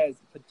me if he has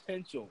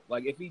potential.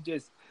 Like if he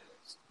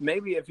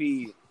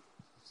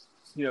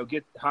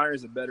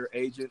hires a better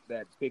agent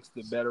that picks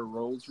the better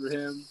roles for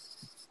him.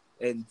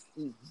 And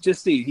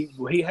just see,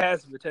 he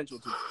has the potential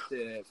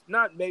to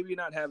not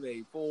have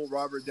a full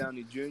Robert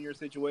Downey Jr.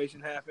 situation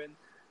happen,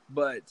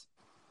 but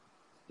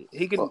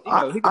he can.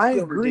 He can I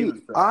still agree.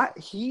 redeem himself.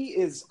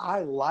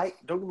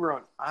 Don't get me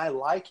wrong. I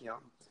like him,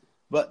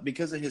 but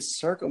because of his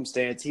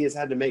circumstance, he has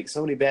had to make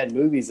so many bad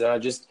movies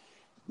that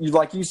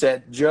like you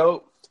said,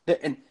 Joe.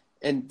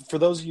 And for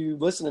those of you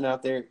listening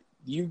out there,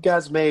 you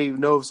guys may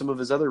know of some of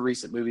his other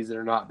recent movies that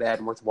are not bad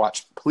and worth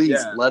watching. Please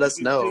let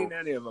us know. Seen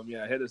any of them?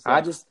 Yeah, hit us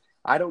up.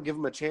 I don't give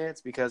him a chance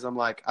because I'm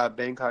like,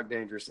 Bangkok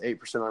Dangerous,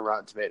 8% on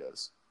Rotten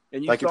Tomatoes.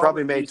 And he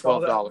probably made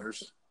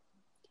 $12.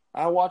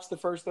 I watched the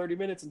first 30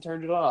 minutes and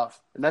turned it off.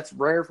 And that's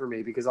rare for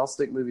me because I'll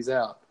stick movies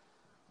out.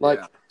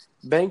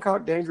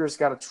 Bangkok Dangerous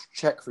got a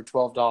check for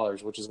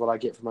 $12, which is what I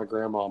get for my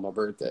grandma on my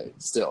birthday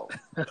still.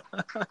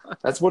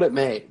 That's what it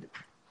made.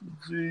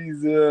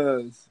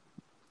 Jesus.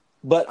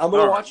 But I'm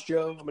going to watch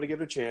Joe. I'm going to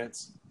give it a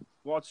chance.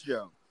 Watch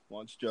Joe.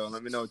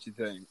 Let me know what you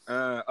think.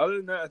 Other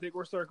than that, I think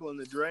we're circling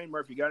the drain.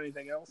 Murph, you got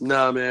anything else?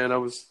 No, man.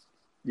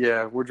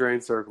 We're drain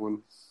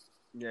circling.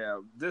 Yeah,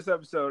 this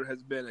episode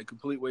has been a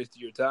complete waste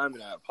of your time,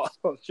 and I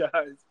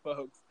apologize,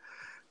 folks.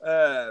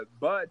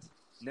 But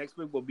next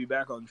week we'll be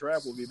back on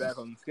track. We'll be back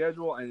on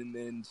schedule, and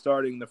then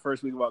starting the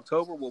first week of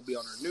October, we'll be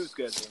on our new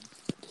schedule.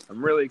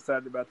 I'm really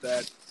excited about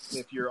that.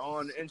 If you're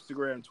on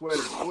Instagram,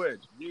 Twitter,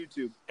 Twitch,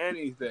 YouTube,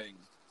 anything,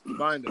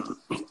 find us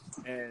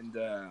and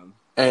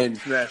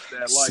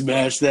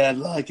smash that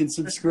like and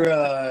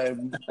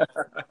subscribe.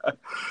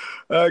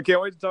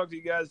 Can't wait to talk to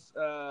you guys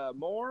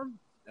more.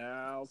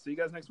 I'll see you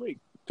guys next week.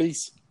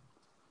 Peace.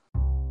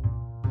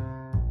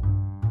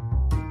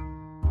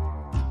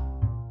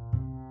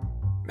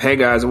 Hey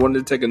guys, I wanted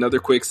to take another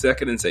quick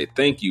second and say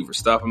thank you for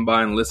stopping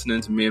by and listening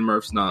to me and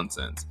Murph's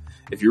nonsense.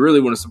 If you really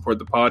want to support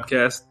the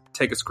podcast,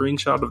 take a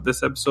screenshot of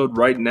this episode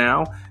right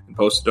now and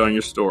post it on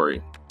your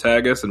story.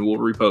 Tag us and we'll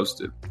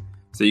repost it.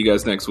 See you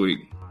guys next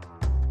week.